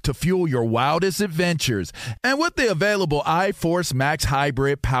tech to fuel your wildest adventures. And with the available iForce Max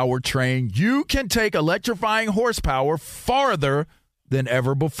Hybrid powertrain, you can take electrifying horsepower farther than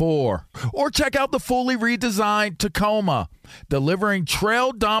ever before. Or check out the fully redesigned Tacoma, delivering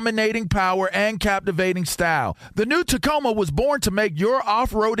trail-dominating power and captivating style. The new Tacoma was born to make your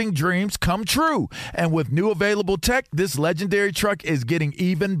off-roading dreams come true. And with new available tech, this legendary truck is getting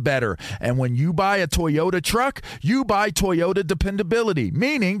even better. And when you buy a Toyota truck, you buy Toyota dependability,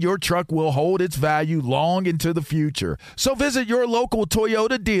 meaning your truck will hold its value long into the future. So visit your local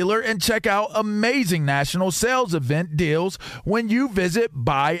Toyota dealer and check out amazing national sales event deals when you visit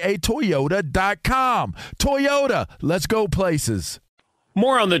buyatoyota.com. Toyota, let's go places.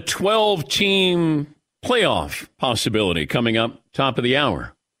 More on the 12-team playoff possibility coming up top of the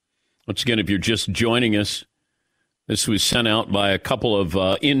hour. Once again, if you're just joining us, this was sent out by a couple of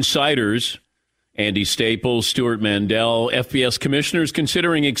insiders, Andy Staples, Stuart Mandel. FBS commissioners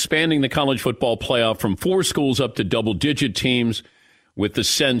considering expanding the college football playoff from 4 schools up to double-digit teams with the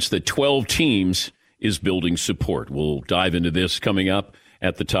sense that 12 teams is building support. We'll dive into this coming up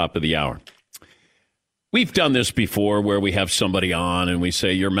at the top of the hour. We've done this before where we have somebody on and we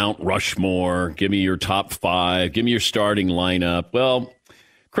say, your Mount Rushmore, give me your top 5, give me your starting lineup. Well,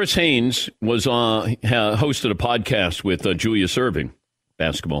 Chris Haynes was hosted a podcast with Julius Erving,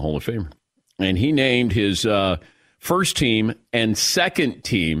 Basketball Hall of Famer, and he named his first team and second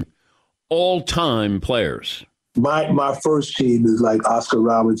team all-time players. My first team is like Oscar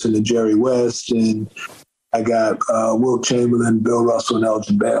Robertson and Jerry West, and I got Wilt Chamberlain, Bill Russell, and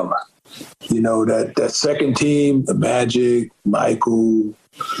Elgin Baylor. You know, that second team, the Magic, Michael,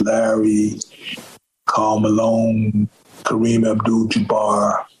 Larry, Karl Malone, Kareem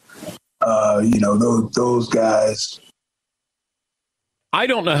Abdul-Jabbar, those guys. I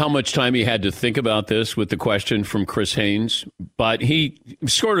don't know how much time he had to think about this with the question from Chris Haynes, but he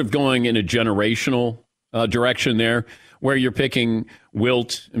sort of going in a generational direction there, where you're picking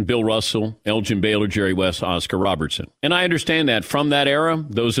Wilt and Bill Russell, Elgin Baylor, Jerry West, Oscar Robertson. And I understand that from that era,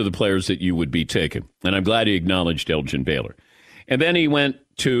 those are the players that you would be taking. And I'm glad he acknowledged Elgin Baylor. And then he went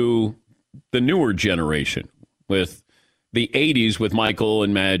to the newer generation with the 80s with Michael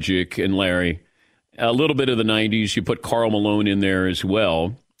and Magic and Larry. A little bit of the 90s. You put Karl Malone in there as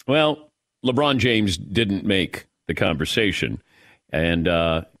well. Well, LeBron James didn't make the conversation. And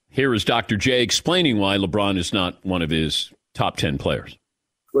here is Dr. J explaining why LeBron is not one of his top 10 players.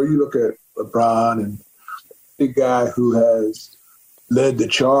 Well, you look at LeBron, and the guy who has led the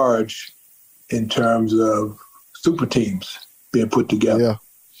charge in terms of super teams being put together. Yeah.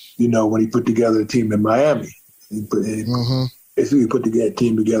 You know, when he put together a team in Miami, he put together a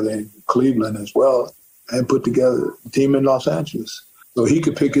team together in Cleveland as well, and put together a team in Los Angeles. So he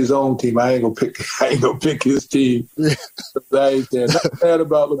could pick his own team. I ain't gonna pick his team. Yeah. I ain't there. Not bad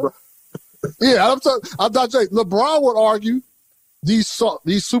about LeBron. Yeah, I'm not saying LeBron would argue these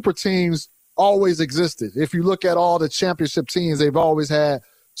super teams always existed. If you look at all the championship teams, they've always had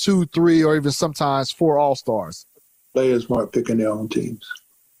 2, 3, or even sometimes 4 All-Stars. Players weren't picking their own teams.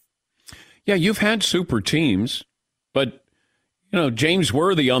 Yeah, you've had super teams, but James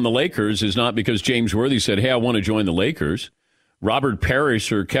Worthy on the Lakers is not because James Worthy said, "Hey, I want to join the Lakers." Robert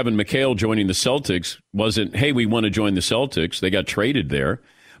Parrish or Kevin McHale joining the Celtics wasn't, "Hey, we want to join the Celtics." They got traded there.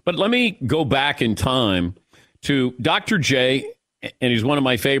 But let me go back in time to Dr. J, and he's one of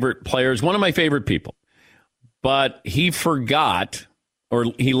my favorite players, one of my favorite people. But he forgot, or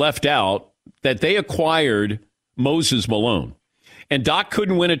he left out, that they acquired Moses Malone. And Doc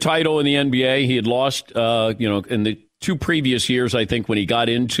couldn't win a title in the NBA. He had lost, in the 2 previous years, I think, when he got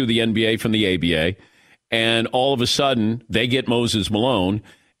into the NBA from the ABA. And all of a sudden, they get Moses Malone,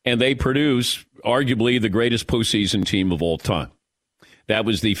 and they produce arguably the greatest postseason team of all time. That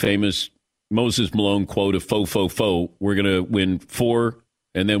was the famous Moses Malone quote of "Fo, fo, fo." We're going to win 4,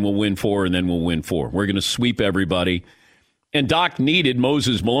 and then we'll win 4, and then we'll win 4. We're going to sweep everybody. And Doc needed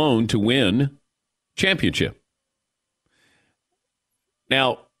Moses Malone to win championship.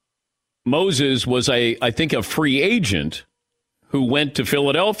 Now, Moses was, I think, a free agent who went to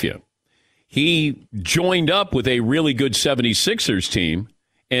Philadelphia. He joined up with a really good 76ers team,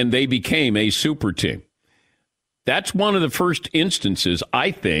 and they became a super team. That's one of the first instances,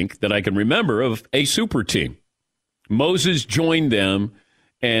 I think, that I can remember of a super team. Moses joined them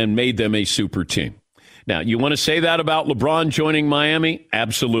and made them a super team. Now, you want to say that about LeBron joining Miami?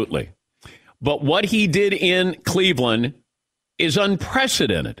 Absolutely. But what he did in Cleveland is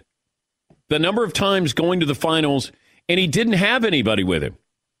unprecedented. The number of times going to the finals, and he didn't have anybody with him.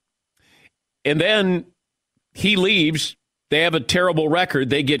 And then he leaves. They have a terrible record.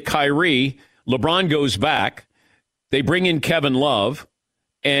 They get Kyrie. LeBron goes back. They bring in Kevin Love,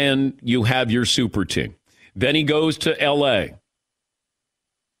 and you have your super team. Then he goes to L.A.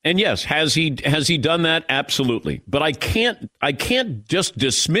 And yes, has he done that? Absolutely. But I can't just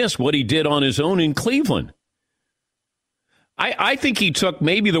dismiss what he did on his own in Cleveland. I think he took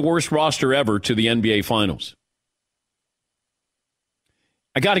maybe the worst roster ever to the NBA Finals.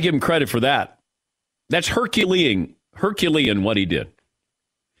 I got to give him credit for that. That's Herculean what he did.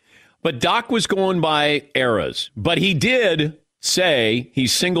 But Doc was going by eras. But he did say he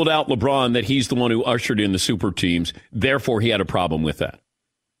singled out LeBron, that he's the one who ushered in the super teams. Therefore, he had a problem with that.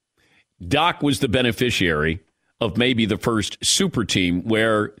 Doc was the beneficiary of maybe the first super team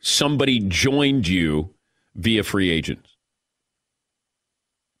where somebody joined you via free agents.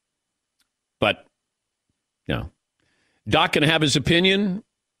 But, Doc can have his opinion.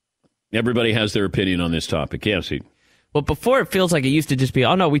 Everybody has their opinion on this topic. Yes, he. Well, before it feels like it used to just be,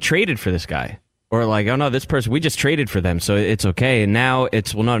 oh, no, we traded for this guy. Or like, oh, no, this person, we just traded for them, so it's okay. And now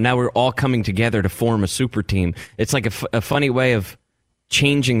it's, well, no, now we're all coming together to form a super team. It's like a funny way of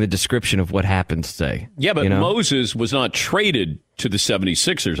changing the description of what happens, say. Yeah, but Moses was not traded to the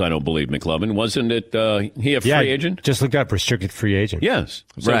 76ers, I don't believe, McLovin. Wasn't it he a free agent? Just looked up restricted free agent. Yes.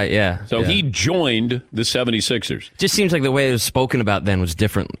 So, right, yeah. So he joined the 76ers. Just seems like the way it was spoken about then was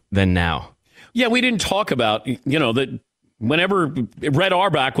different than now. Yeah, we didn't talk about, that whenever Red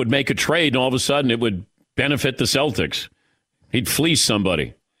Auerbach would make a trade and all of a sudden it would benefit the Celtics. He'd fleece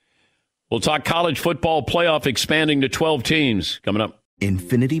somebody. We'll talk college football playoff expanding to 12 teams coming up.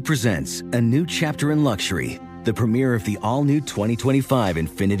 Infiniti presents a new chapter in luxury, the premiere of the all-new 2025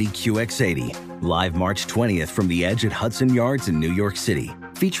 Infiniti QX80, live March 20th from the Edge at Hudson Yards in New York City,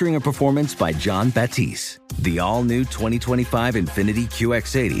 featuring a performance by John Batiste. The all-new 2025 Infiniti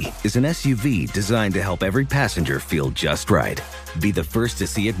QX80 is an SUV designed to help every passenger feel just right. Be the first to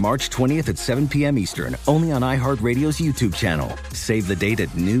see it March 20th at 7 p.m. Eastern, only on iHeartRadio's YouTube channel. Save the date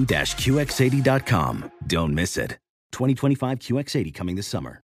at new-QX80.com. Don't miss it. 2025 QX80 coming this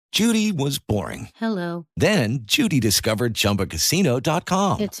summer. Judy was boring. Hello. Then Judy discovered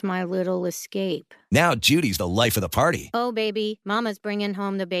ChumbaCasino.com. It's my little escape. Now Judy's the life of the party. Oh, baby, mama's bringing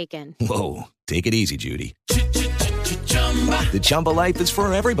home the bacon. Whoa, take it easy, Judy. The Chumba life is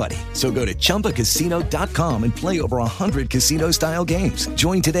for everybody. So go to ChumbaCasino.com and play over 100 casino-style games.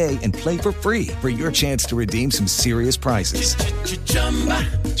 Join today and play for free for your chance to redeem some serious prizes.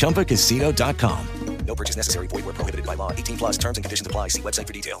 ChumbaCasino.com. No purchase necessary. Void where prohibited by law. 18 plus terms and conditions apply. See website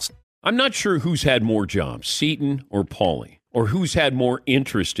for details. I'm not sure who's had more jobs, Seton or Pauly, or who's had more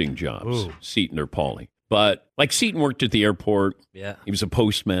interesting jobs, Seton or Pauly. But like Seton worked at the airport. Yeah. He was a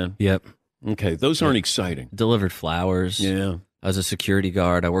postman. Yep. Okay, those aren't exciting. Delivered flowers. Yeah. I was a security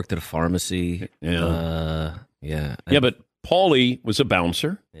guard. I worked at a pharmacy. Yeah. Yeah. But Pauly was a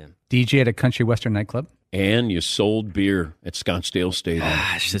bouncer. Yeah. DJ at a country western nightclub. And you sold beer at Scottsdale Stadium.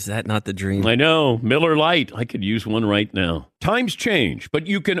 Gosh, is that not the dream? I know. Miller Lite. I could use one right now. Times change, but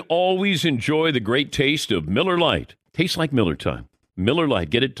you can always enjoy the great taste of Miller Lite. Tastes like Miller time. Miller Lite.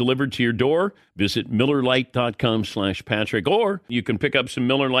 Get it delivered to your door. Visit MillerLite.com/Patrick. Or you can pick up some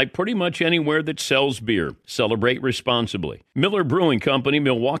Miller Lite pretty much anywhere that sells beer. Celebrate responsibly. Miller Brewing Company,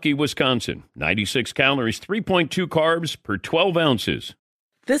 Milwaukee, Wisconsin. 96 calories, 3.2 carbs per 12 ounces.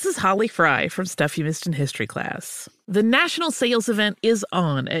 This is Holly Fry from Stuff You Missed in History Class. The national sales event is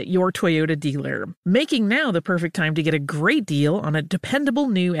on at your Toyota dealer, making now the perfect time to get a great deal on a dependable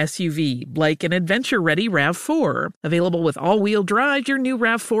new SUV, like an adventure-ready RAV4. Available with all-wheel drive, your new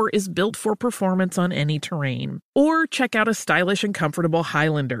RAV4 is built for performance on any terrain. Or check out a stylish and comfortable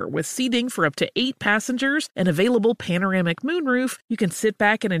Highlander with seating for up to 8 passengers and available panoramic moonroof. You can sit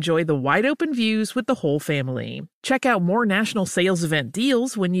back and enjoy the wide-open views with the whole family. Check out more national sales event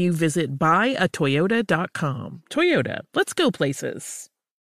deals when you visit buyatoyota.com. Toyota, let's go places.